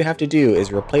 all that you have to do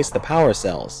is replace the power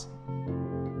cells.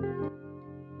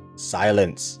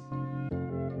 Silence.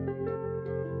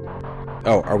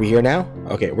 Oh, are we here now?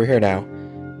 Okay, we're here now.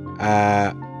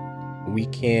 We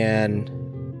can...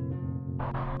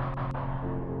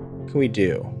 What can we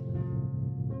do?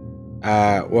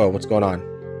 Whoa, what's going on?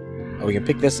 Oh, we can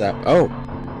pick this up. Oh,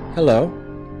 hello.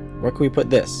 Where can we put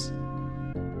this?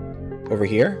 Over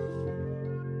here?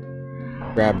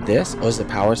 Grab this. Oh, this is a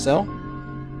power cell?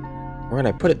 Where can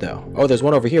I put it, though? Oh, there's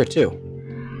one over here, too.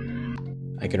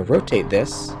 I can rotate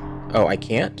this. Oh, I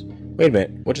can't? Wait a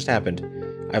minute. What just happened?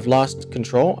 I've lost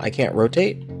control. I can't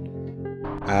rotate.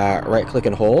 Right-click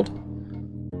and hold.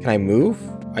 Can I move?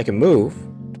 I can move.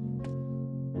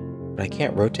 But I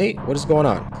can't rotate? What is going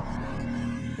on?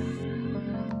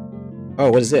 Oh,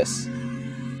 what is this?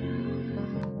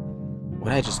 What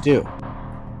did I just do?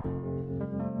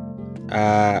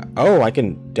 Oh, I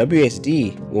can...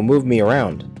 WSD will move me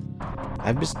around.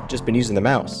 I've just been using the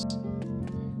mouse.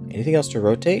 Anything else to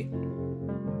rotate?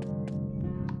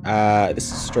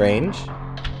 This is strange.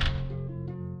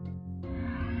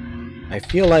 I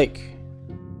feel like...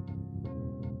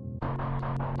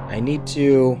 I need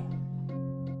to...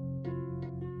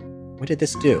 What did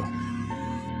this do?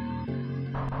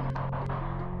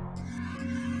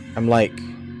 I'm like...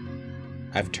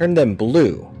 I've turned them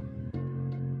blue.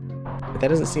 But that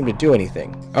doesn't seem to do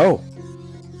anything. Oh!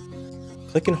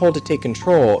 Click and hold to take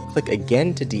control. Click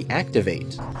again to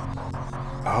deactivate.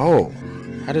 Oh!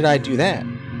 How did I do that?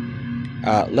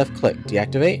 Left click.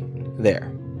 Deactivate? There.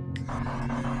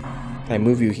 Can I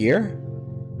move you here?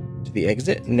 To the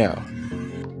exit? No.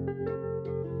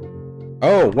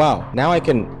 Oh, wow. Now I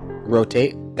can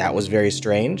rotate. That was very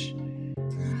strange.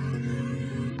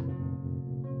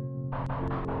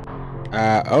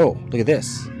 Oh, look at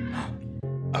this.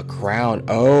 A crown.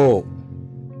 Oh,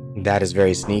 that is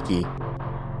very sneaky.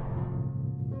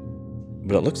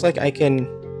 But it looks like I can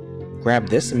grab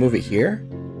this and move it here.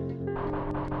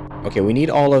 Okay, we need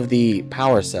all of the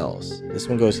power cells. This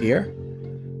one goes here.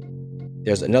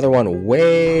 There's another one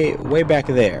way back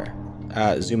there.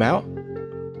 Zoom out.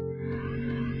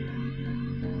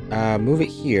 Move it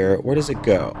here. Where does it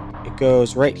go? It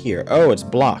goes right here. Oh, it's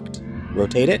blocked.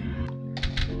 Rotate it.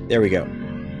 There we go.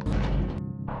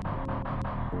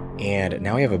 And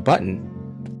now we have a button.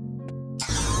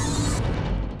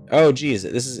 Oh, geez.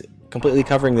 This is completely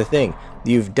covering the thing.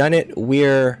 You've done it.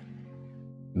 We're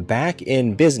back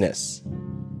in business.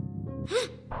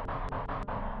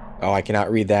 Oh, I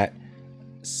cannot read that.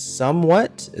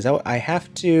 Somewhat? Is that what I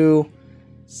have to...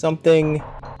 Something...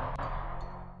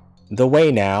 The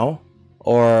way now?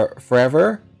 Or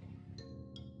forever?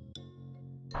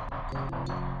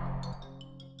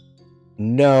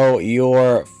 No,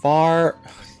 you're far...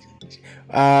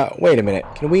 wait a minute.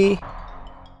 Can we...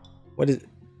 What is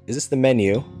this the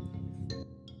menu?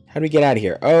 How do we get out of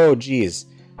here? Oh, geez.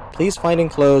 Please find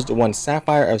enclosed one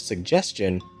Sapphire of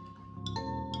Suggestion.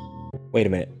 Wait a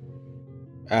minute.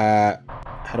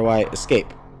 How do I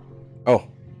escape? Oh.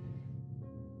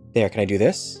 There, can I do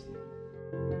this?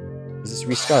 Does this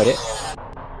restart it?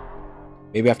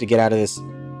 Maybe I have to get out of this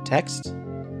text?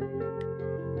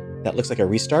 That looks like a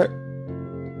restart?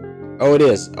 Oh, it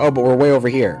is. Oh, but we're way over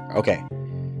here. Okay.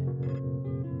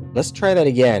 Let's try that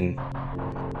again.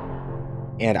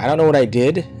 And I don't know what I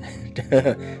did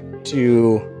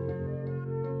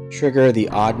to trigger the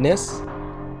oddness.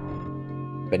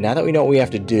 But now that we know what we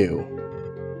have to do,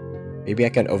 maybe I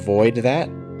can avoid that.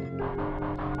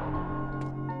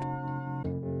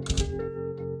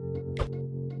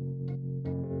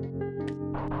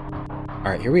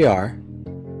 Alright, here we are.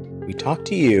 We talked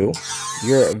to you.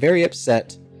 You're very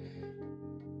upset.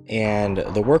 And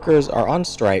the workers are on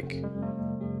strike.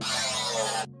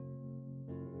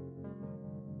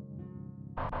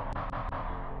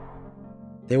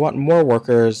 They want more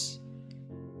workers.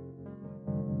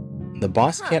 The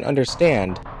boss can't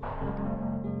understand.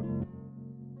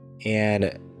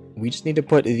 And we just need to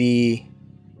put the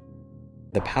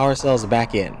power cells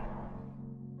back in.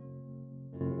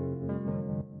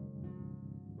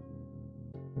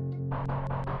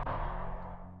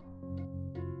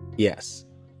 Yes.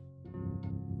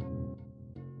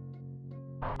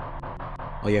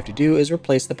 All you have to do is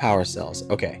replace the power cells.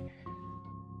 Okay.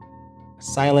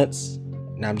 Silence.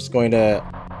 Now I'm just going to...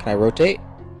 Can I rotate?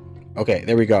 Okay,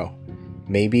 there we go.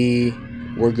 Maybe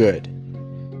we're good.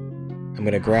 I'm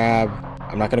going to grab...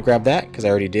 I'm not going to grab that because I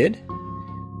already did.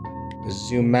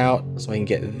 Zoom out so I can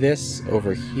get this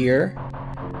over here.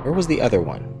 Where was the other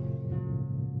one?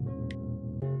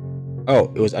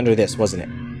 Oh, it was under this, wasn't it?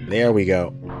 There we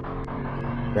go.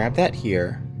 Grab that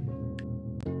here.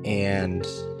 And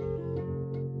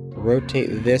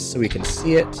rotate this so we can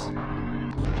see it.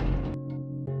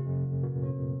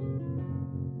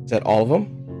 Is that all of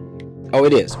them? Oh,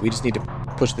 it is. We just need to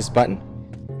push this button.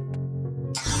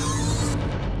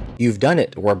 You've done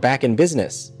it. We're back in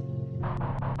business.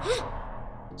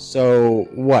 So,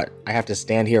 what? I have to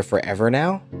stand here forever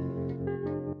now?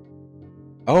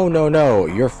 Oh, no, no.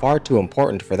 You're far too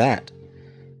important for that.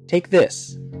 Take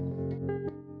this.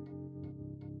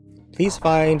 Please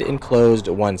find enclosed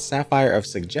one Sapphire of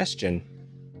Suggestion.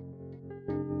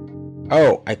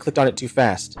 Oh, I clicked on it too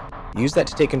fast. Use that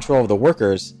to take control of the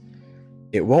workers.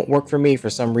 It won't work for me for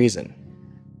some reason.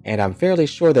 And I'm fairly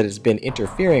sure that it's been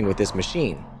interfering with this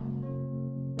machine.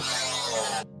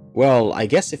 Well, I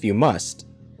guess if you must.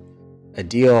 A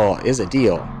deal is a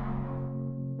deal.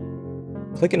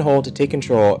 Click and hold to take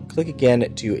control. Click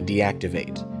again to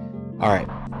deactivate. Alright,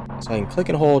 so I can click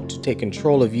and hold to take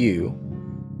control of you.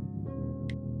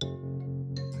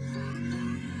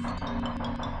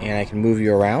 And I can move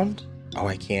you around. Oh,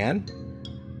 I can.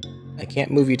 I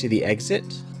can't move you to the exit.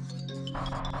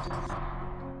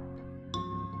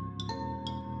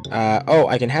 Oh,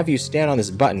 I can have you stand on this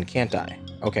button, can't I?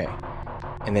 Okay.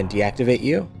 And then deactivate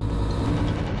you.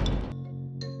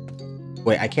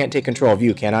 Wait, I can't take control of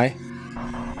you, can I?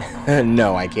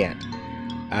 No, I can't.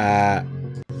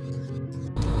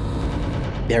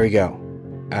 There we go.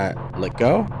 Let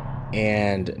go.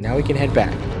 And now we can head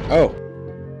back. Oh.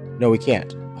 No, we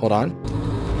can't. Hold on.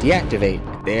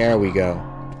 Deactivate. There we go.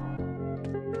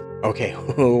 Okay,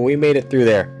 we made it through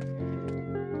there.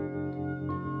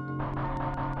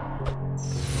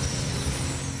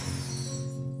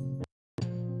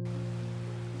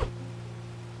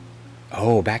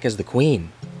 Oh, back as the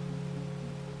queen.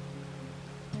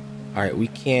 Alright, we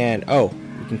can... Oh,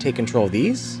 we can take control of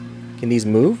these? Can these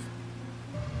move?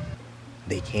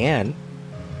 They can.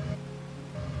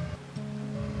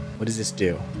 What does this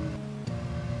do?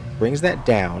 Brings that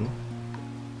down.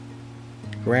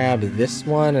 Grab this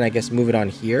one and I guess move it on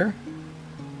here.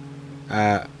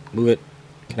 Move it...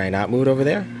 Can I not move it over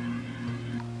there?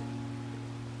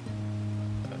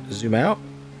 Zoom out.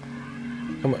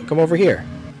 Come over here.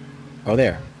 Oh,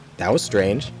 there. That was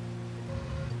strange.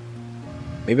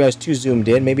 Maybe I was too zoomed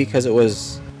in. Maybe because it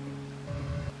was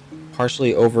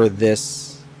partially over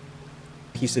this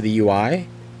piece of the UI.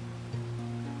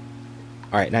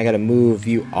 Alright, now I gotta move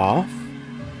you off.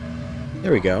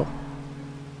 There we go.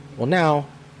 Well, now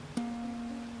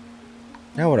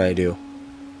what do I do?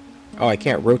 Oh, I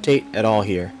can't rotate at all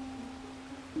here.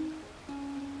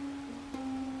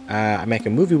 I mean, I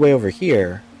can move you way over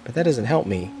here, but that doesn't help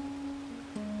me.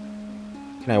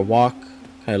 Can I walk?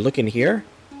 Can I look in here?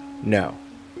 No.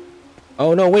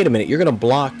 Oh no, wait a minute. You're gonna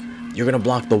block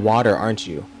the water, aren't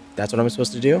you? That's what I'm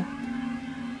supposed to do?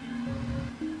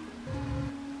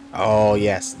 Oh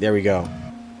yes, there we go.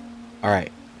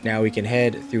 Alright. Now we can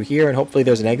head through here and hopefully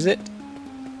there's an exit.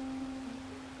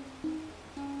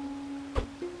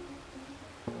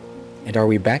 And are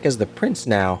we back as the prince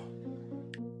now?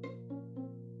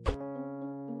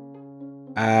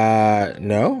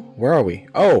 No? Where are we?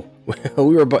 Oh,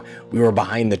 we were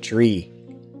behind the tree.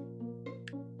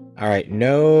 All right,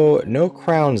 no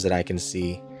crowns that I can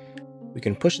see. We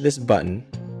can push this button.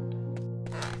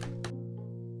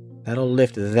 That'll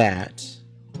lift that.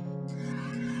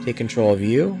 Take control of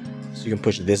you. So you can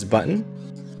push this button.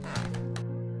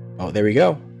 Oh, there we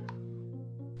go.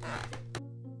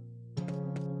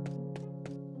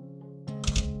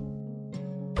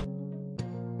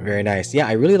 Very nice. Yeah,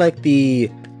 I really like the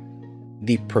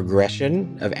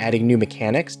progression of adding new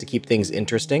mechanics to keep things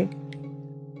interesting.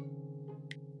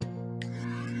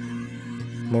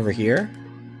 Come over here.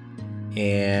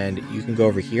 And you can go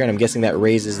over here, and I'm guessing that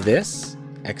raises this.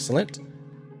 Excellent.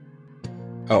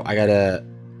 Oh, I gotta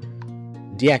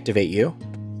deactivate you.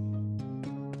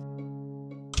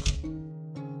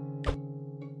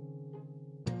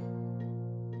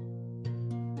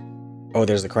 Oh,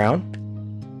 there's the crown.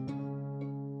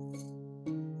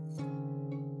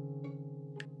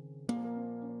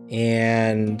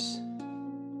 And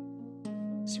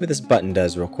see what this button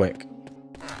does real quick.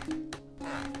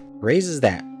 Raises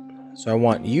that. So I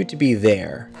want you to be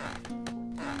there.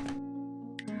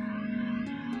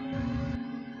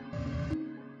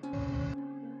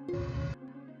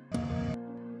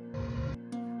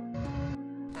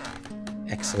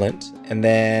 Excellent. And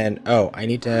then, I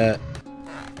need to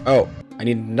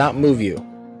not move you.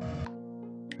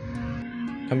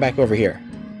 Come back over here.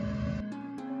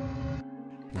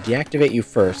 Deactivate you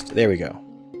first. There we go.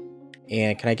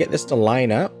 And can I get this to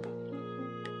line up?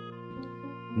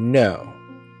 No.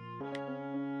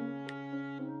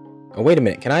 Oh, wait a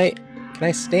minute. Can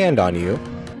I stand on you?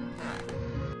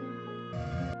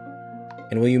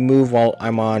 And will you move while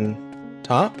I'm on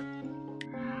top?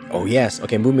 Oh, yes.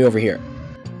 Okay, move me over here.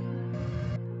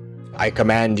 I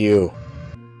command you.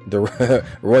 The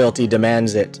royalty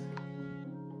demands it.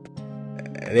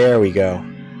 There we go.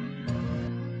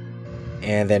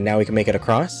 And then now we can make it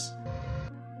across.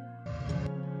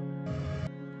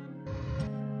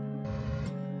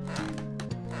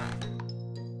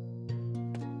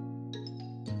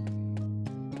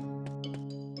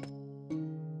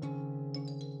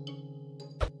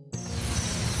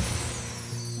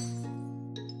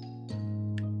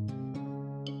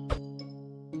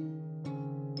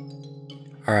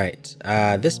 Alright,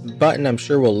 this button I'm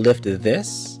sure will lift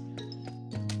this.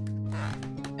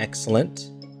 Excellent.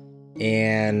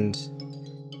 And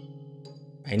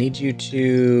I need you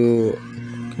to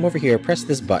come over here, press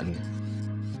this button.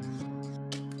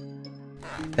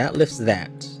 That lifts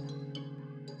that.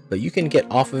 But you can get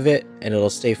off of it and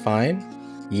it'll stay fine.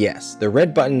 Yes, the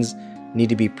red buttons need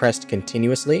to be pressed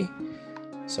continuously.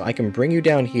 So I can bring you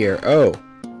down here.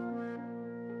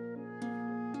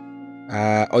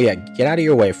 Oh yeah, get out of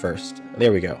your way first.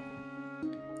 There we go.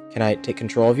 Can I take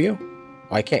control of you?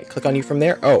 Oh, I can't click on you from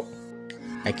there? Oh,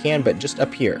 I can, but just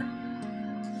up here.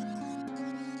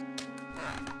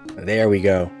 There we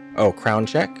go. Oh, crown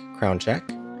check, crown check.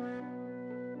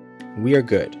 We are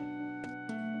good.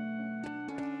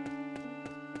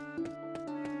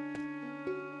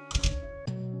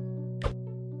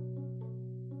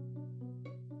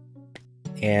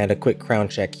 And a quick crown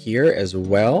check here as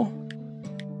well.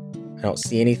 I don't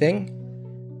see anything.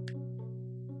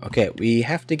 Okay, we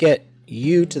have to get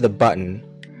you to the button.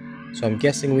 So I'm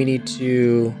guessing we need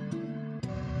to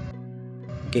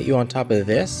get you on top of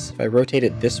this. If I rotate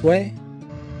it this way.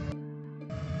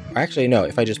 Or actually, no,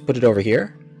 if I just put it over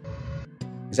here.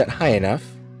 Is that high enough?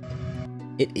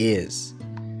 It is.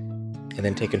 And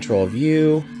then take control of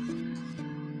you.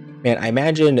 Man, I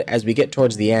imagine as we get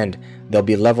towards the end, there'll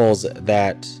be levels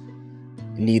that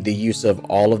need the use of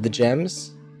all of the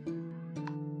gems.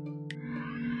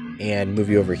 And move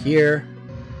you over here.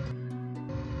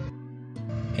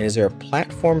 And is there a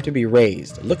platform to be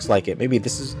raised? It looks like it. Maybe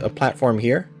this is a platform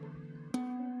here.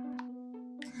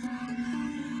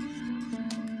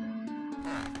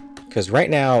 Because right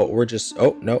now we're just...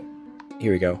 Oh, no.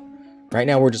 Here we go. Right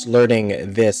now we're just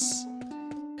learning this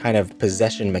kind of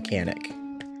possession mechanic.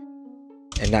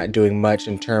 And not doing much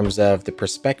in terms of the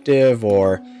perspective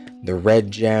or the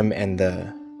red gem and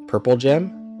the purple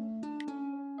gem.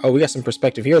 Oh, we got some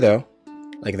perspective here, though.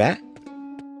 Like that.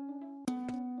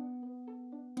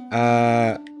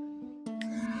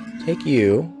 Take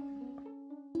you.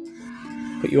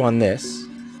 Put you on this.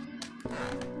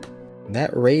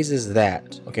 That raises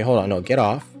that. Okay, hold on. No, get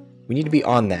off. We need to be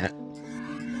on that.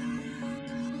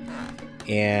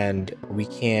 And we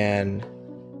can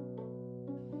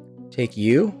Take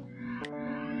you.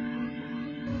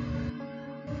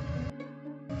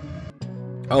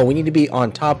 Oh, we need to be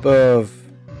on top of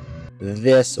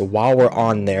this while we're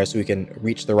on there so we can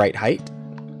reach the right height.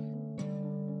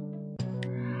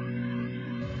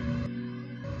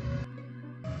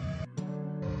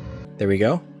 There we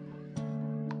go.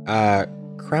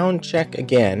 Crown check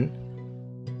again.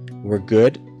 We're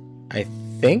good, I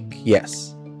think.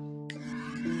 Yes.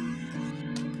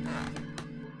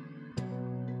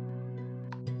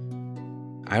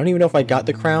 I don't even know if I got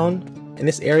the crown in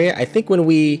this area. I think when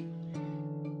we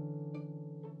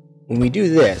do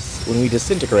this, when we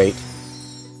disintegrate,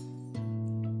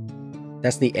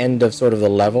 that's the end of sort of the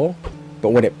level. But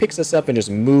when it picks us up and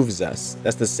just moves us,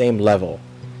 that's the same level.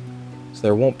 So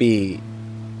there won't be,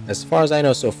 as far as I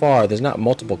know so far, there's not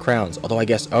multiple crowns. Although I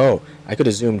guess, oh, I could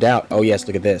have zoomed out. Oh yes,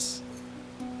 look at this.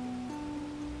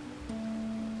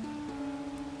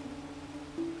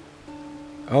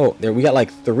 Oh, there we got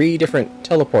like 3 different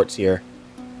teleports here.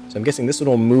 So I'm guessing this one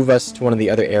will move us to one of the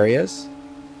other areas.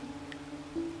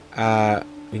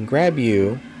 We can grab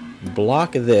you,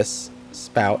 block this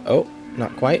spout. Oh,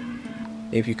 not quite.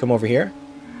 Maybe if you come over here.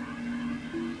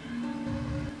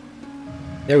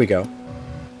 There we go.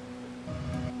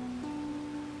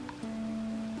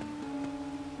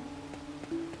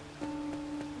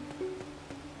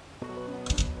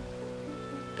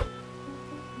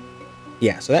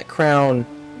 Yeah, so that crown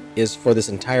is for this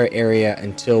entire area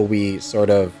until we sort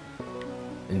of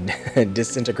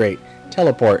disintegrate.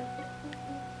 Teleport.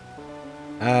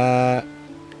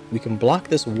 We can block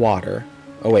this water.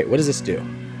 Oh wait, what does this do?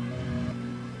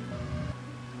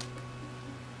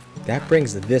 That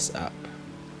brings this up,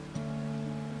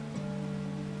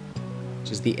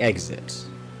 which is the exit.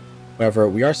 However,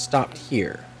 we are stopped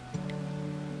here.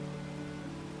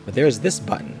 But there's this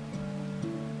button.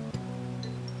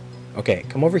 Okay,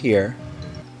 come over here.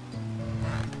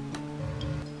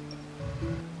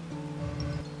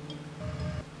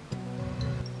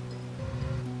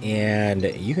 And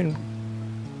you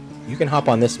can hop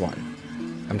on this one.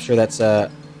 I'm sure that's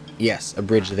yes, a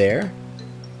bridge there.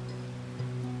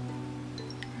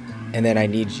 And then I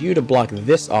need you to block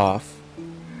this off.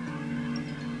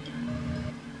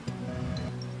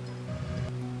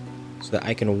 So that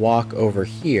I can walk over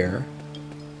here.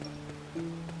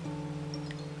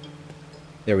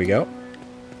 There we go.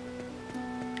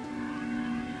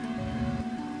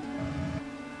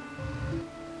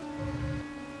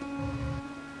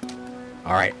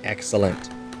 All right, excellent.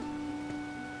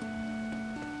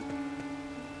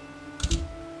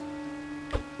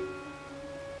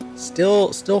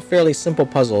 Still fairly simple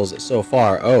puzzles so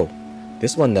far. Oh,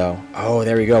 this one though. Oh,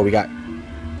 there we go.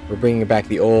 We're bringing back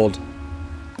the old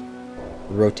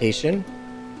rotation.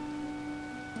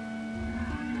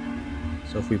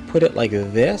 So if we put it like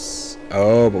this,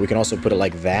 oh, but we can also put it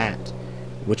like that.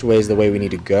 Which way is the way we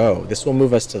need to go? This will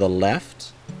move us to the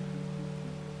left.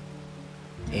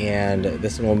 And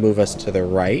this one will move us to the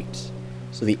right.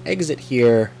 So the exit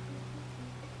here...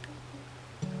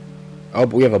 Oh,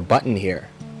 but we have a button here.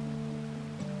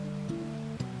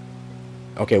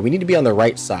 Okay, we need to be on the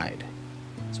right side.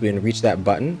 So we can reach that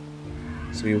button.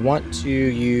 So we want to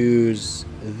use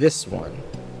this one.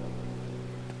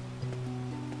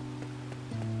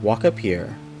 Walk up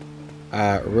here.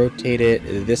 Rotate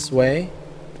it this way.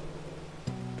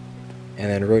 And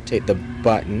then rotate the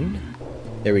button.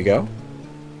 There we go.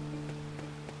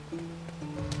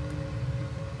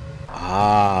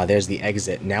 Ah, there's the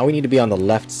exit. Now we need to be on the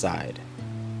left side.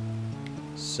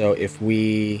 So if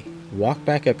we walk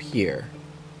back up here,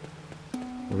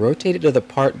 rotate it to the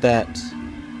part that...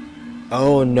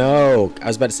 Oh no! I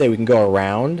was about to say we can go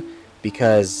around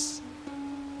because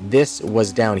this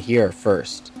was down here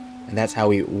first. And that's how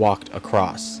we walked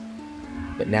across.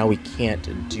 But now we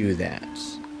can't do that.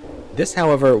 This,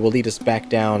 however, will lead us back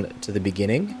down to the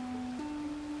beginning.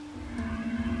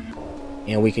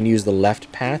 And we can use the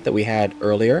left path that we had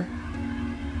earlier.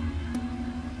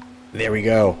 There we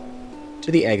go.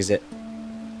 To the exit.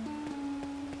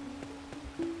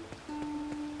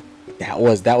 That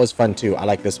was fun too. I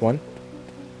like this one.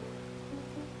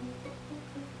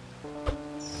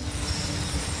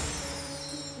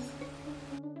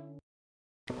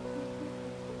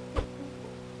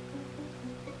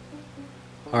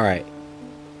 Alright.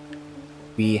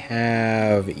 We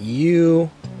have you,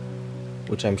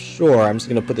 which I'm sure, I'm just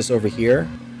going to put this over here.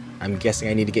 I'm guessing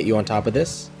I need to get you on top of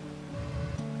this.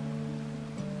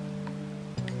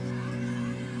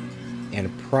 And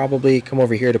probably come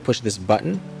over here to push this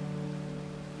button.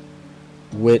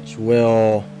 Which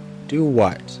will do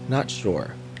what? Not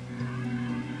sure.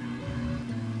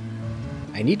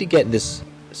 I need to get this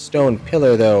stone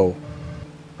pillar, though,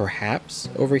 perhaps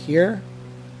over here.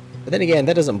 But then again,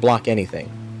 that doesn't block anything.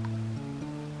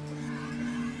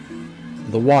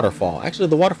 The waterfall. Actually,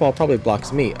 the waterfall probably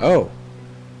blocks me. Oh,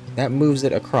 that moves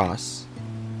it across.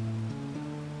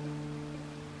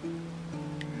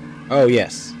 Oh,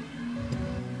 yes.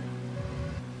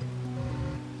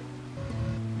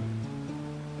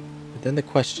 But then the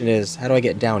question is, how do I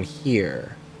get down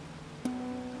here?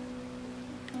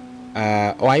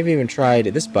 Oh, I've even tried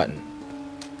this button.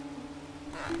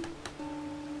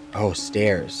 Oh,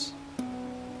 stairs.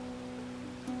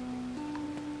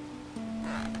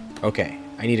 Okay,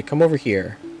 I need to come over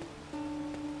here.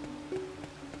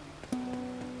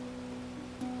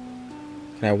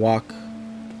 Can I walk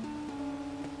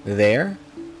there?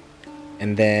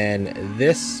 And then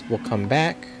this will come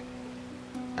back.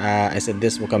 I said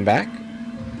this will come back.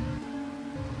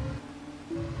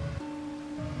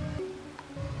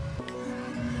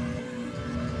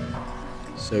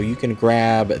 So you can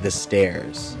grab the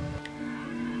stairs.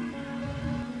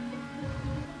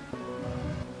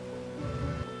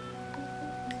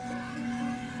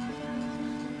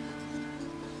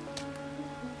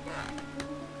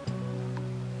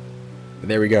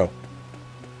 There we go.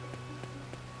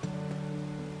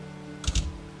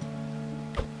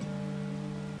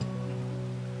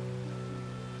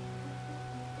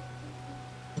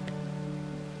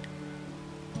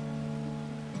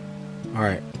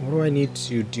 Alright, what do I need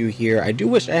to do here? I do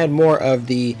wish I had more of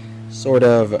the sort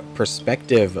of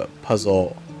perspective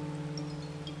puzzle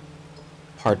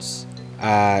parts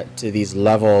to these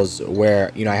levels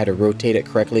where, you know, I had to rotate it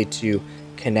correctly to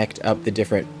connect up the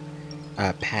different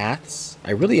paths.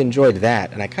 I really enjoyed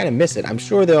that, and I kind of miss it. I'm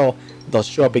sure they'll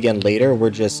show up again later. We're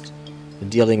just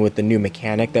dealing with the new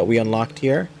mechanic that we unlocked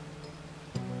here.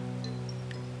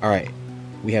 Alright,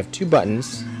 we have two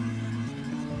buttons.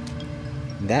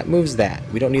 That moves that.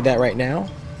 We don't need that right now.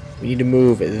 We need to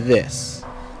move this.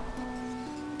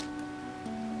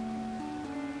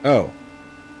 Oh.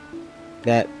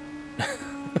 That...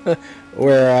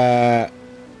 Where,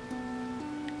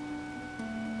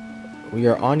 we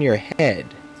are on your head.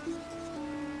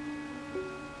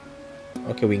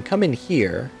 Okay, we can come in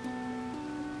here.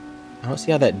 I don't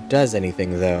see how that does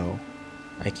anything, though.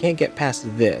 I can't get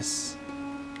past this.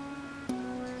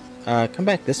 Come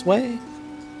back this way?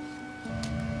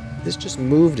 This just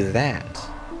moved that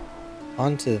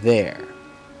onto there.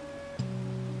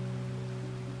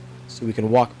 So we can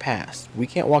walk past. We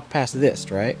can't walk past this,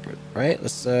 right? Right?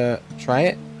 Let's try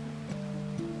it.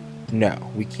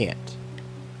 No, we can't.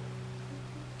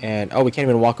 And oh, we can't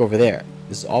even walk over there.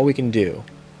 This is all we can do.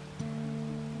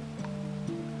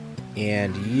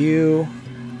 And you...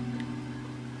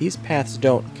 These paths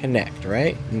don't connect,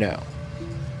 right? No.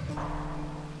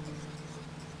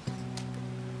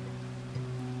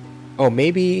 Oh,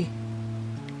 maybe...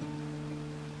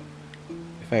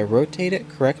 If I rotate it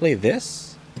correctly,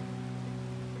 this?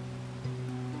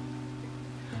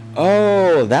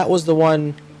 Oh, that was the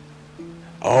one...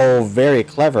 Oh, very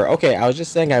clever. Okay, I was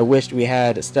just saying I wished we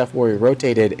had stuff where we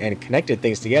rotated and connected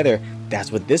things together.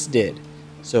 That's what this did.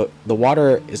 So the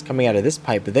water is coming out of this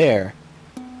pipe there.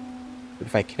 But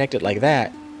if I connect it like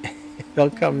that, it'll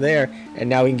come there, and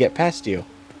now we can get past you.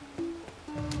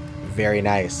 Very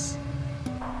nice.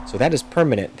 So that is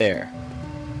permanent there.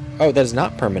 Oh, that is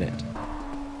not permanent.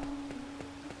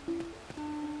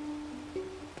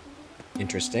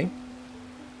 Interesting.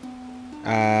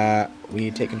 We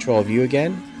need to take control of you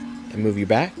again and move you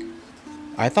back.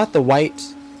 I thought the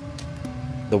white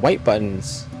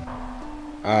buttons,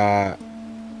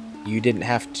 you didn't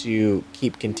have to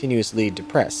keep continuously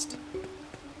depressed.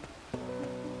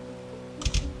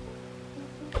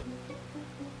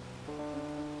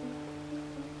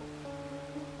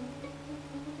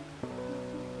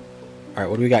 Alright,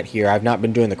 what do we got here? I've not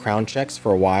been doing the crown checks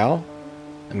for a while.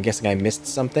 I'm guessing I missed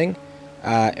something.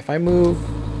 If I move...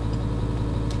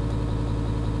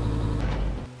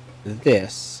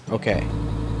 this. Okay.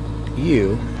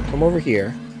 You, come over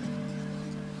here.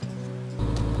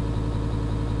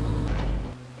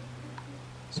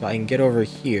 So I can get over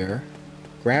here.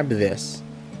 Grab this.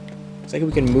 Looks like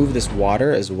we can move this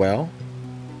water as well.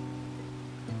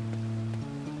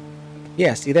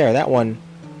 Yeah, see there, that one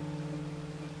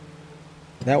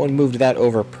moved that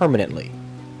over permanently.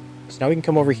 So now we can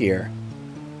come over here.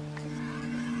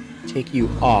 Take you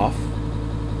off.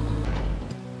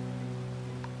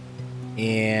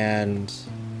 And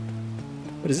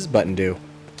what does this button do?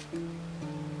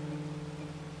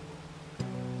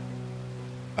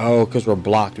 Oh, because we're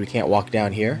blocked. We can't walk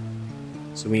down here.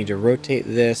 So we need to rotate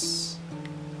this.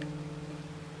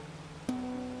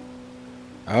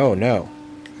 Oh, no.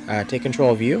 Take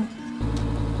control of you.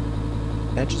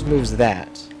 That just moves that.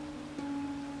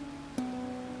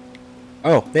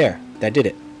 Oh, there. That did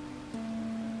it.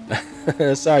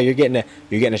 Sorry, you're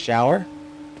getting a shower?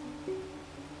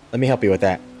 Let me help you with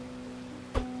that.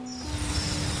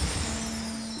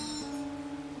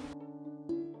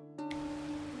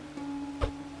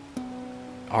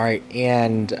 Alright,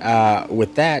 and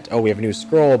with that, oh, we have a new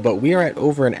scroll, but we are at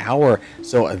over an hour,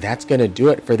 so that's going to do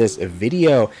it for this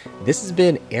video. This has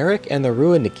been Aarik and the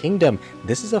Ruined Kingdom.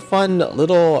 This is a fun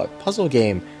little puzzle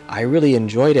game. I really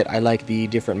enjoyed it. I like the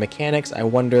different mechanics. I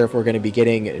wonder if we're going to be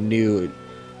getting new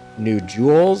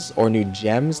jewels or new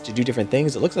gems to do different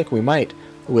things. It looks like we might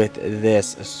with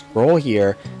this scroll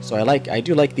here. So I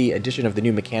do like the addition of the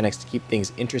new mechanics to keep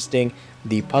things interesting.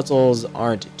 The puzzles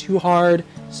aren't too hard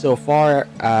so far.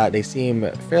 They seem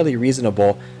fairly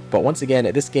reasonable. But once again,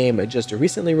 this game just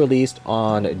recently released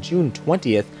on June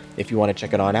 20th. If you want to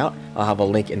check it on out, I'll have a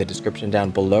link in the description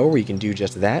down below where you can do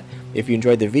just that. If you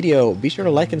enjoyed the video, be sure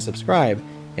to like and subscribe.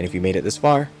 And if you made it this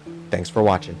far, thanks for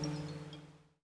watching.